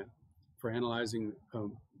NIH grant for analyzing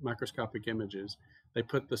microscopic images, they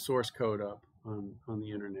put the source code up on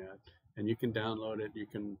the internet, and you can download it, you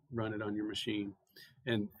can run it on your machine.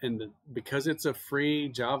 And because it's a free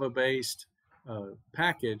Java-based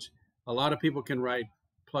package, a lot of people can write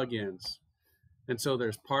plugins. And so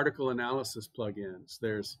there's particle analysis plugins.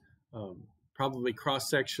 There's probably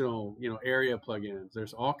cross-sectional, area plugins.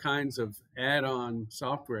 There's all kinds of add-on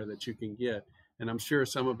software that you can get, and I'm sure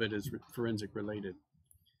some of it is forensic related.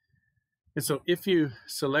 And so if you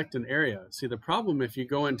select an area, see the problem if you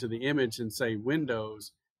go into the image and say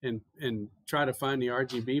Windows and try to find the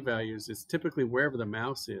RGB values, it's typically wherever the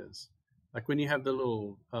mouse is. Like when you have the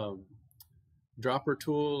little dropper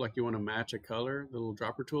tool, like you want to match a color, the little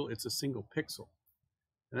dropper tool, it's a single pixel.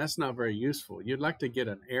 And that's not very useful. You'd like to get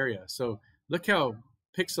an area. So look how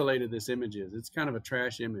pixelated this image is. It's kind of a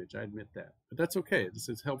trash image, I admit that. But that's okay. This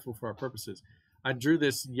is helpful for our purposes. I drew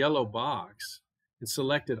this yellow box and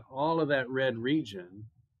selected all of that red region.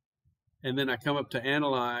 And then I come up to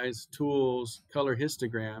Analyze, Tools, Color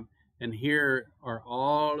Histogram, and here are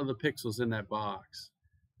all of the pixels in that box,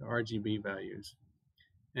 the RGB values.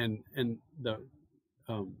 And the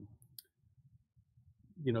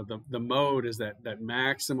the mode is that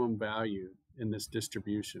maximum value in this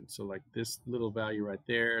distribution. So like this little value right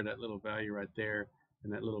there, that little value right there,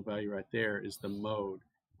 and that little value right there is the mode.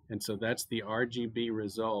 And so that's the RGB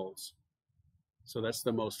results. So that's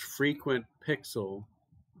the most frequent pixel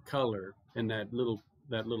color in that little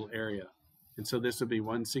area. And so this would be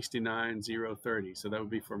 169,030. So that would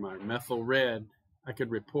be for my methyl red. I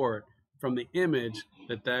could report from the image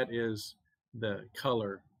that is the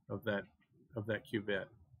color of that cuvette.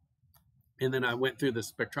 And then I went through the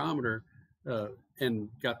spectrometer and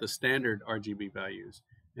got the standard RGB values,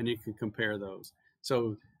 and you can compare those.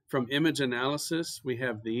 So from image analysis, we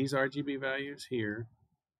have these RGB values here.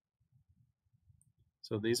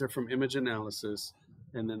 So these are from image analysis,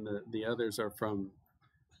 and then the others are from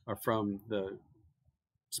the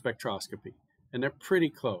spectroscopy, and they're pretty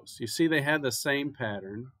close. You see they had the same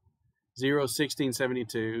pattern, 0, 16,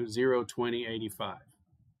 72, 0, 20, 85.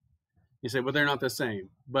 You say, well, they're not the same,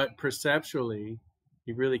 but perceptually,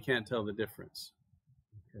 you really can't tell the difference.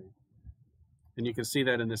 Okay, and you can see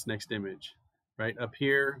that in this next image, right up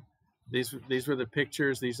here. These were the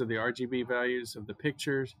pictures. These are the RGB values of the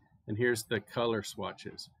pictures, and here's the color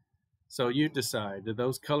swatches. So you decide, do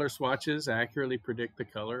those color swatches accurately predict the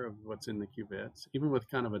color of what's in the cuvettes, even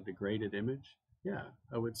with kind of a degraded image? Yeah,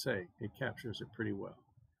 I would say it captures it pretty well.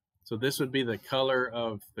 So this would be the color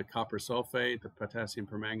of the copper sulfate, the potassium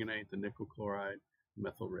permanganate, the nickel chloride,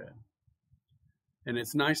 methyl red. And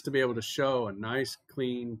it's nice to be able to show a nice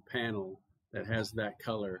clean panel that has that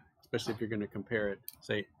color, especially if you're going to compare it,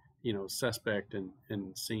 say, suspect and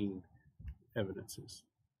scene evidences.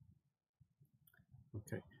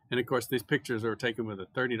 Okay. And of course, these pictures are taken with a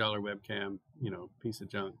 $30 webcam, piece of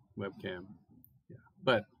junk webcam. Yeah.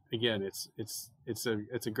 But again, it's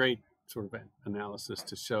a great sort of analysis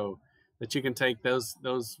to show that you can take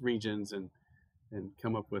those regions and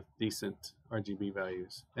come up with decent RGB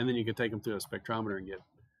values. And then you can take them through a spectrometer and get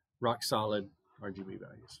rock solid RGB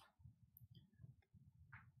values.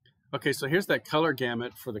 Okay, so here's that color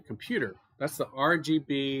gamut for the computer. That's the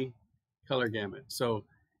RGB color gamut. So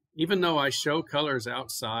even though I show colors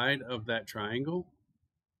outside of that triangle,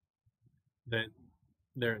 that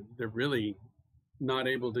they're really not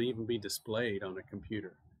able to even be displayed on a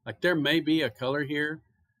computer. Like there may be a color here,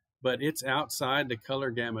 but it's outside the color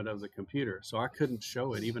gamut of the computer, so I couldn't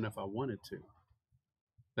show it even if I wanted to.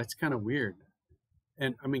 That's kind of weird.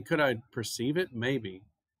 And I mean, could I perceive it? Maybe.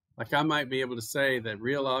 Like I might be able to say that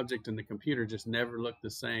real object and the computer just never look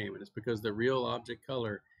the same. And it's because the real object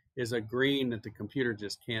color is a green that the computer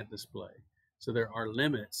just can't display. So there are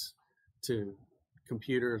limits to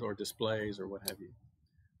computers or displays or what have you.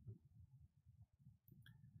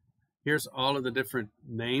 Here's all of the different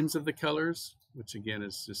names of the colors, which again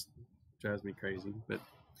is just drives me crazy. But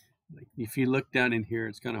if you look down in here,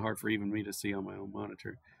 it's kind of hard for even me to see on my own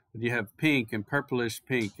monitor. But you have pink and purplish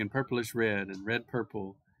red and red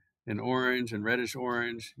purple and orange and reddish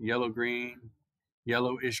orange, yellow green,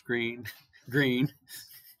 yellowish green, green,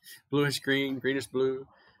 bluish green, greenish blue,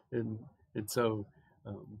 and so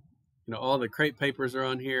you know, all the crepe papers are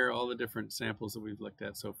on here, all the different samples that we've looked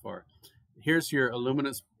at so far. Here's your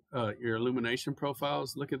illumination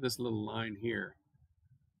profiles. Look at this little line here.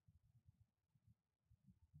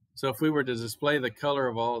 So if we were to display the color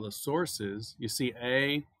of all the sources, you see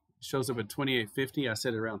A shows up at 2850. I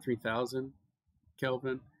said around 3000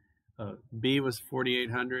 Kelvin. B was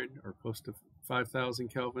 4800 or close to 5000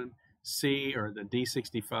 Kelvin. C, or the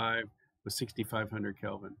D65, was 6500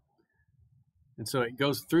 Kelvin. And so it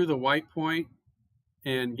goes through the white point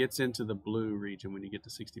and gets into the blue region when you get to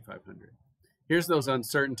 6500. Here's those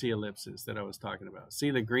uncertainty ellipses that I was talking about. See,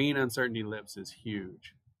 the green uncertainty ellipse is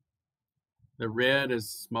huge. The red is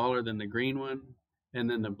smaller than the green one, and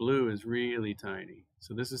then the blue is really tiny.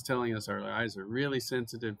 So this is telling us our eyes are really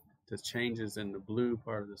sensitive to changes in the blue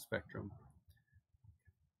part of the spectrum.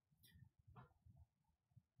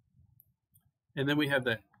 And then we have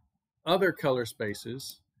the other color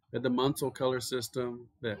spaces, the Munsell color system,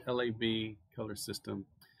 the LAB color system.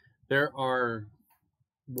 There are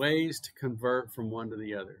ways to convert from one to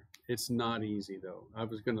the other. It's not easy though. I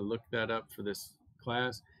was going to look that up for this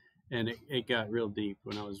class, and it got real deep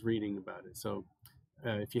when I was reading about it. So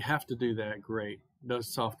if you have to do that, great. Those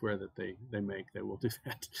software that they make, they will do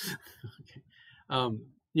that. Okay.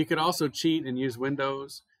 You could also cheat and use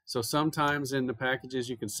Windows. So sometimes in the packages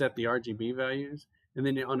you can set the RGB values, and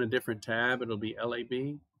then on a different tab it'll be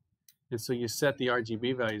LAB. And so you set the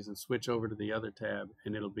RGB values and switch over to the other tab,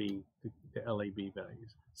 and it'll be the LAB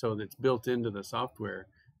values. So it's built into the software,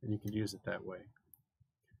 and you can use it that way.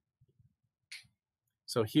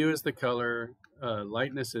 So hue is the color,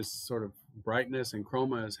 lightness is sort of brightness, and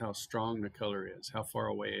chroma is how strong the color is, how far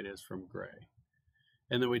away it is from gray.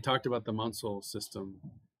 And then we talked about the Munsell system,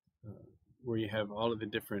 where you have all of the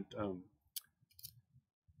different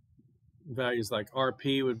values, like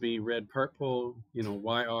RP would be red purple, you know,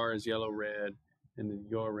 YR is yellow red, and then you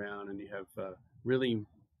go around and you have really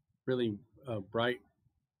bright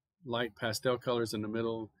light pastel colors in the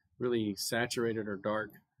middle, really saturated or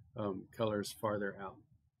dark colors farther out.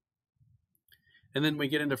 And then we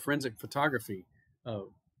get into forensic photography.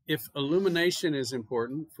 If illumination is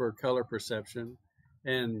important for color perception,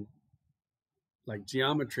 and like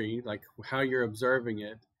geometry, like how you're observing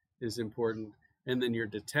it is important, and then your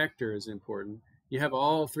detector is important, you have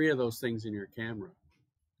all three of those things in your camera.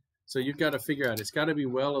 So you've got to figure out, it's got to be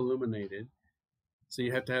well illuminated. So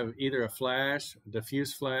you have to have either a flash, a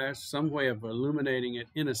diffuse flash, some way of illuminating it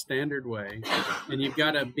in a standard way. And you've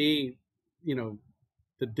got to be, you know,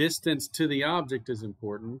 the distance to the object is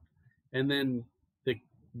important. And then the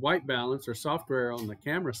white balance or software on the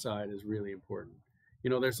camera side is really important. You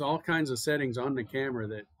know, there's all kinds of settings on the camera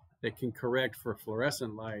that can correct for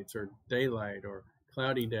fluorescent lights or daylight or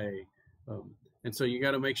cloudy day. And so you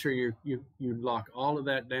got to make sure you lock all of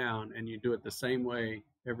that down, and you do it the same way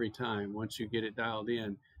every time once you get it dialed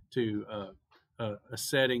in to a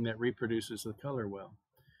setting that reproduces the color well.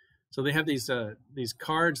 So they have these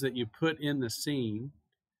cards that you put in the scene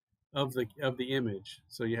of the image.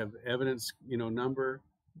 So you have evidence, you know, number.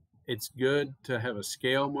 It's good to have a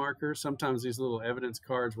scale marker. Sometimes these little evidence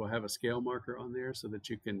cards will have a scale marker on there so that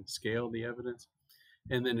you can scale the evidence.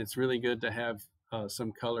 And then it's really good to have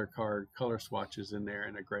some color swatches in there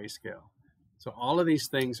in a grayscale. So all of these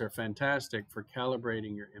things are fantastic for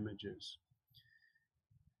calibrating your images.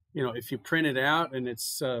 You know, if you print it out and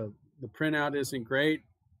it's the printout isn't great,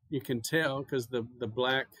 you can tell because the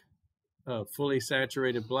black, fully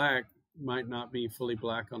saturated black might not be fully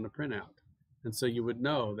black on the printout. And so you would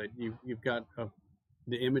know that you've got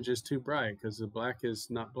the image is too bright because the black is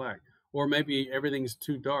not black. Or maybe everything's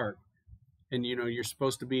too dark, and you know you're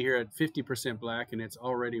supposed to be here at 50% black and it's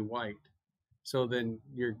already white. So then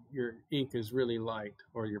your ink is really light,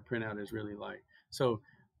 or your printout is really light. So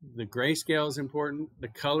the grayscale is important. The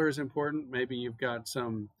color is important. Maybe you've got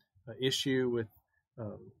some issue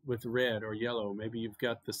with red or yellow. Maybe you've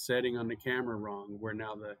got the setting on the camera wrong, where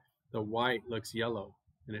now the white looks yellow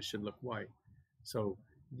and it should look white. So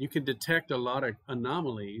you can detect a lot of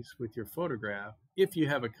anomalies with your photograph if you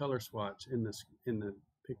have a color swatch in the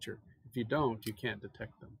picture. If you don't, you can't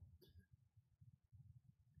detect them.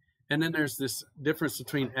 And then there's this difference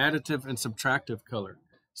between additive and subtractive color.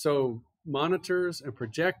 So monitors and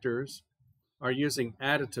projectors are using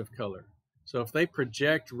additive color. So if they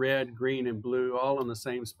project red, green, and blue all on the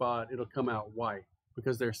same spot, it'll come out white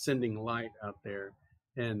because they're sending light out there.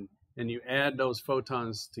 And you add those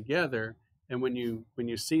photons together, and when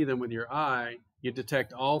you see them with your eye, you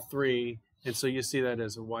detect all three, and so you see that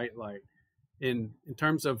as a white light. In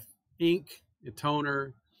terms of ink, a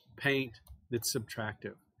toner, paint, it's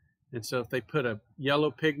subtractive. And so if they put a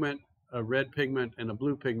yellow pigment, a red pigment, and a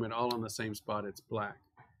blue pigment all on the same spot, it's black,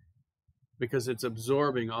 because it's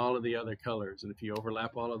absorbing all of the other colors. And if you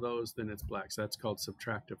overlap all of those, then it's black. So that's called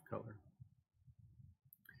subtractive color.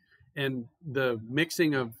 And the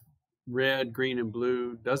mixing of red, green, and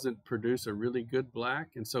blue doesn't produce a really good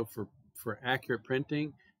black. And so for accurate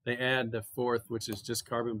printing, they add the fourth, which is just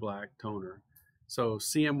carbon black toner. So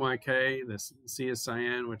CMYK, the C is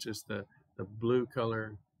cyan, which is the blue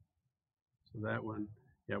color. So that one,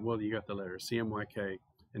 yeah, well, you got the letter CMYK,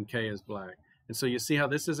 and K is black. And so you see how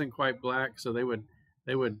this isn't quite black, so they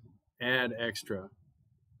would add extra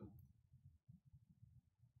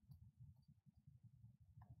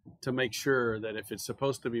to make sure that if it's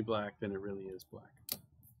supposed to be black, then it really is black.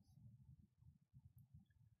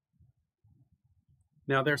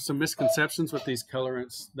 Now, there's some misconceptions with these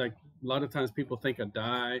colorants. Like a lot of times people think a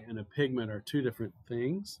dye and a pigment are two different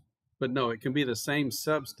things, but no, it can be the same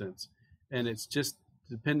substance, and it's just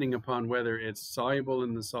depending upon whether it's soluble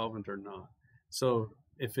in the solvent or not. So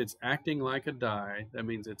if it's acting like a dye, that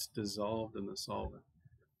means it's dissolved in the solvent.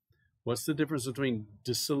 What's the difference between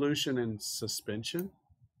dissolution and suspension?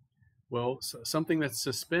 Well, something that's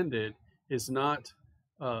suspended is not,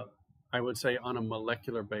 I would say, on a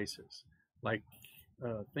molecular basis. Like,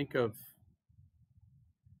 think of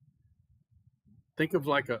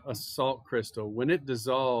like a salt crystal. When it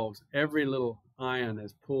dissolves, every little ion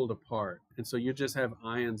is pulled apart, and so you just have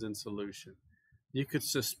ions in solution. You could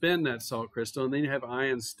suspend that salt crystal, and then you have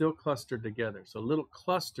ions still clustered together. So little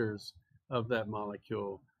clusters of that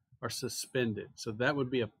molecule are suspended. So that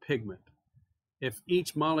would be a pigment. If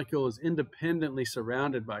each molecule is independently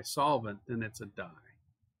surrounded by solvent, then it's a dye.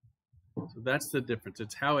 So that's the difference.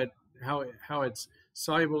 It's how it's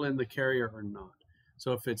soluble in the carrier or not.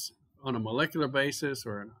 So if it's on a molecular basis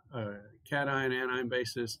or a cation anion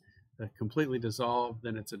basis, completely dissolved,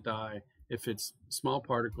 then it's a dye. If it's small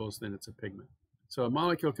particles, then it's a pigment. So a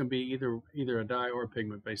molecule can be either a dye or a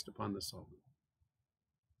pigment based upon the solvent.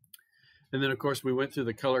 And then, of course, we went through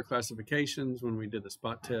the color classifications when we did the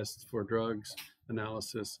spot tests for drugs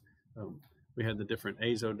analysis. We had the different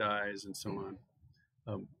azo dyes and so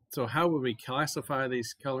on. So how would we classify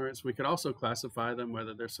these colorants? We could also classify them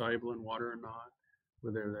whether they're soluble in water or not,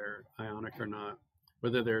 whether they're ionic or not,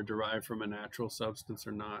 whether they're derived from a natural substance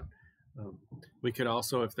or not. We could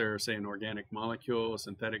also, if they're, say, an organic molecule, a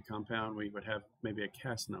synthetic compound, we would have maybe a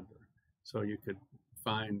CAS number. So you could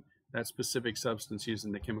find that specific substance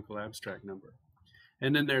using the chemical abstract number.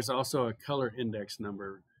 And then there's also a color index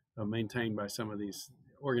number maintained by some of these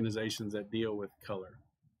organizations that deal with color.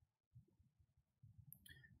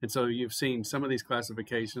 And so you've seen some of these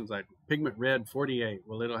classifications, like pigment red 48.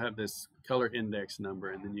 Well, it'll have this color index number,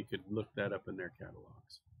 and then you could look that up in their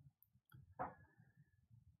catalogs.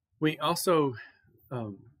 We also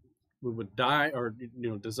we would dye or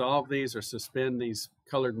dissolve these or suspend these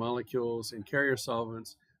colored molecules in carrier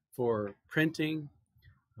solvents for printing.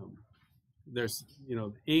 There's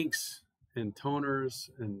inks and toners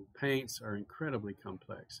and paints are incredibly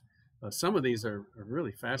complex. Some of these are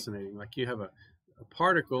really fascinating. Like you have a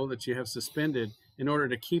particle that you have suspended. In order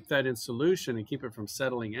to keep that in solution and keep it from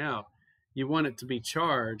settling out, you want it to be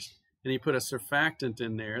charged, and you put a surfactant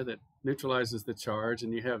in there that neutralizes the charge,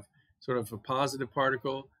 and you have sort of a positive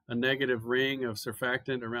particle, a negative ring of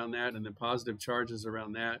surfactant around that, and then positive charges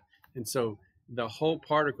around that. And so the whole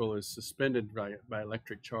particle is suspended by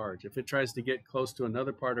electric charge. If it tries to get close to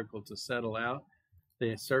another particle to settle out,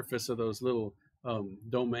 the surface of those little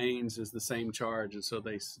domains is the same charge, and so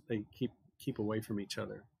they keep away from each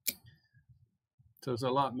other. So there's a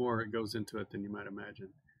lot more that goes into it than you might imagine.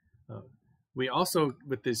 We also,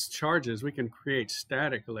 with these charges, we can create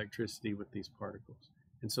static electricity with these particles.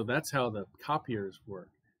 And so that's how the copiers work.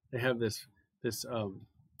 They have this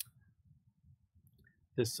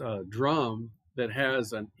drum that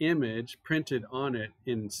has an image printed on it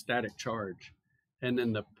in static charge. And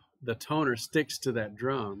then the toner sticks to that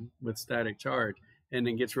drum with static charge and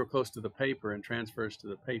then gets real close to the paper and transfers to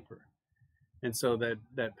the paper. And so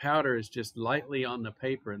that powder is just lightly on the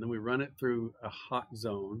paper, and then we run it through a hot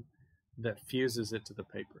zone that fuses it to the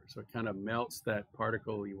paper. So it kind of melts that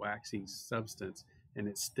particle-y, waxy substance, and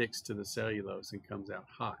it sticks to the cellulose and comes out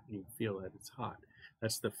hot. You feel that it's hot.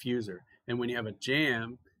 That's the fuser. And when you have a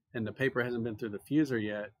jam and the paper hasn't been through the fuser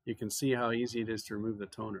yet, you can see how easy it is to remove the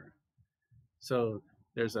toner. So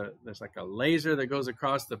there's like a laser that goes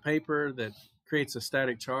across the paper that creates a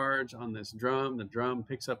static charge on this drum. The drum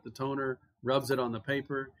picks up the toner, rubs it on the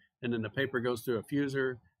paper, and then the paper goes through a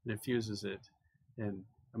fuser and it fuses it. And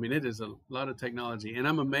I mean, it is a lot of technology, and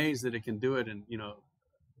I'm amazed that it can do it in, you know,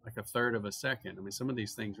 like a third of a second. I mean, some of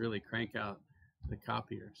these things really crank out the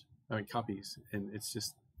copies, and it's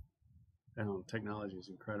just, I don't know, technology is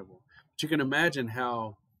incredible. But you can imagine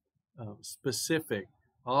how specific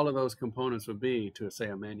all of those components would be to, say,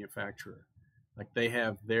 a manufacturer. Like they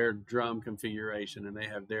have their drum configuration and they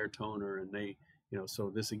have their toner, and they, you know, so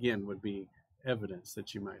this again would be evidence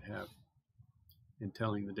that you might have in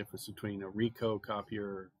telling the difference between a Ricoh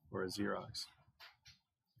copier or a Xerox.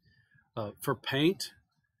 For paint,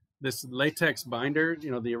 this latex binder,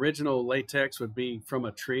 you know, the original latex would be from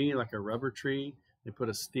a tree, like a rubber tree. They put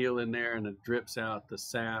a steel in there and it drips out the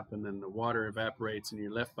sap, and then the water evaporates and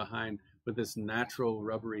you're left behind with this natural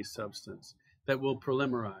rubbery substance that will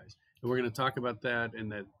polymerize. And we're going to talk about that in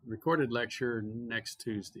that recorded lecture next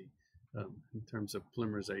Tuesday in terms of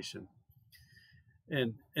polymerization.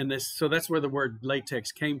 And this, so that's where the word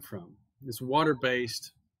latex came from. This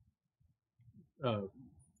water-based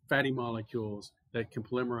fatty molecules that can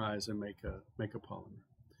polymerize and make a polymer.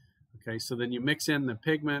 Okay, so then you mix in the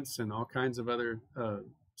pigments and all kinds of other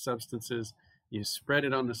substances. You spread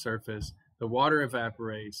it on the surface. The water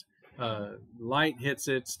evaporates. Light hits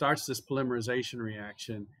it, starts this polymerization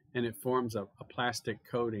reaction, and it forms a plastic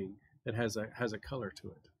coating that has a color to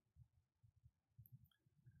it.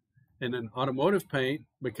 And then automotive paint,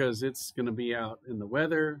 because it's going to be out in the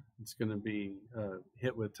weather, it's going to be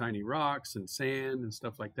hit with tiny rocks and sand and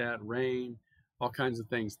stuff like that, rain, all kinds of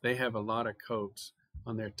things. They have a lot of coats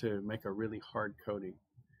on there to make a really hard coating.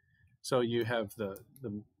 So you have the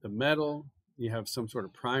metal, you have some sort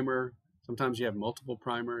of primer. Sometimes you have multiple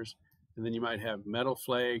primers, and then you might have metal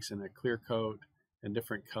flakes and a clear coat and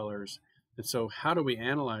different colors. And so how do we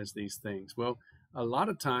analyze these things? Well, a lot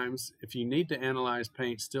of times, if you need to analyze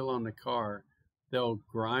paint still on the car, they'll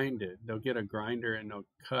grind it. They'll get a grinder and they'll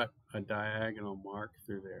cut a diagonal mark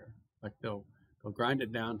through there. Like they'll grind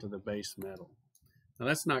it down to the base metal. Now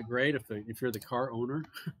that's not great if you're the car owner,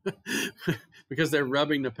 because they're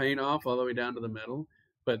rubbing the paint off all the way down to the metal.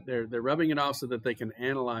 But they're rubbing it off so that they can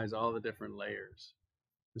analyze all the different layers.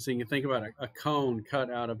 So you can think about a cone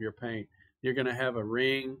cut out of your paint. You're going to have a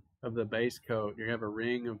ring of the base coat. You have a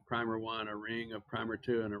ring of primer 1, a ring of primer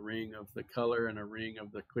 2, and a ring of the color, and a ring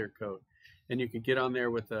of the clear coat. And you could get on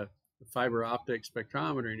there with a fiber optic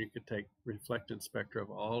spectrometer, and you could take reflectance spectra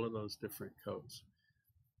of all of those different coats.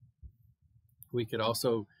 We could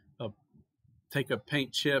also take a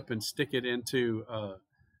paint chip and stick it into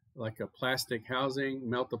like a plastic housing,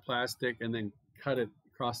 melt the plastic, and then cut it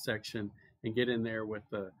cross section and get in there with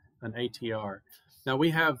an ATR. Now we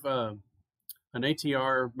have an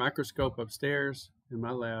ATR microscope upstairs in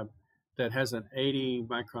my lab that has an 80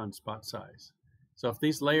 micron spot size. So if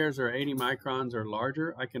these layers are 80 microns or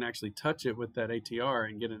larger, I can actually touch it with that ATR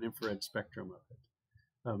and get an infrared spectrum of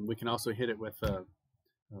it. We can also hit it with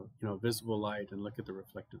visible light and look at the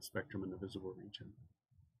reflected spectrum in the visible region.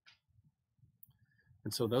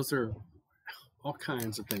 And so those are all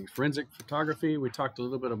kinds of things. Forensic photography, we talked a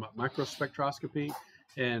little bit about microspectroscopy,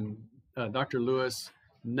 and Dr. Lewis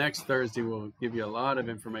next Thursday will give you a lot of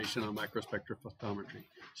information on microspectrophotometry.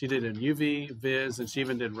 She did in UV, Viz, and she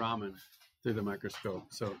even did Raman through the microscope.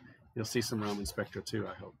 So you'll see some Raman spectra too,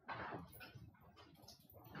 I hope.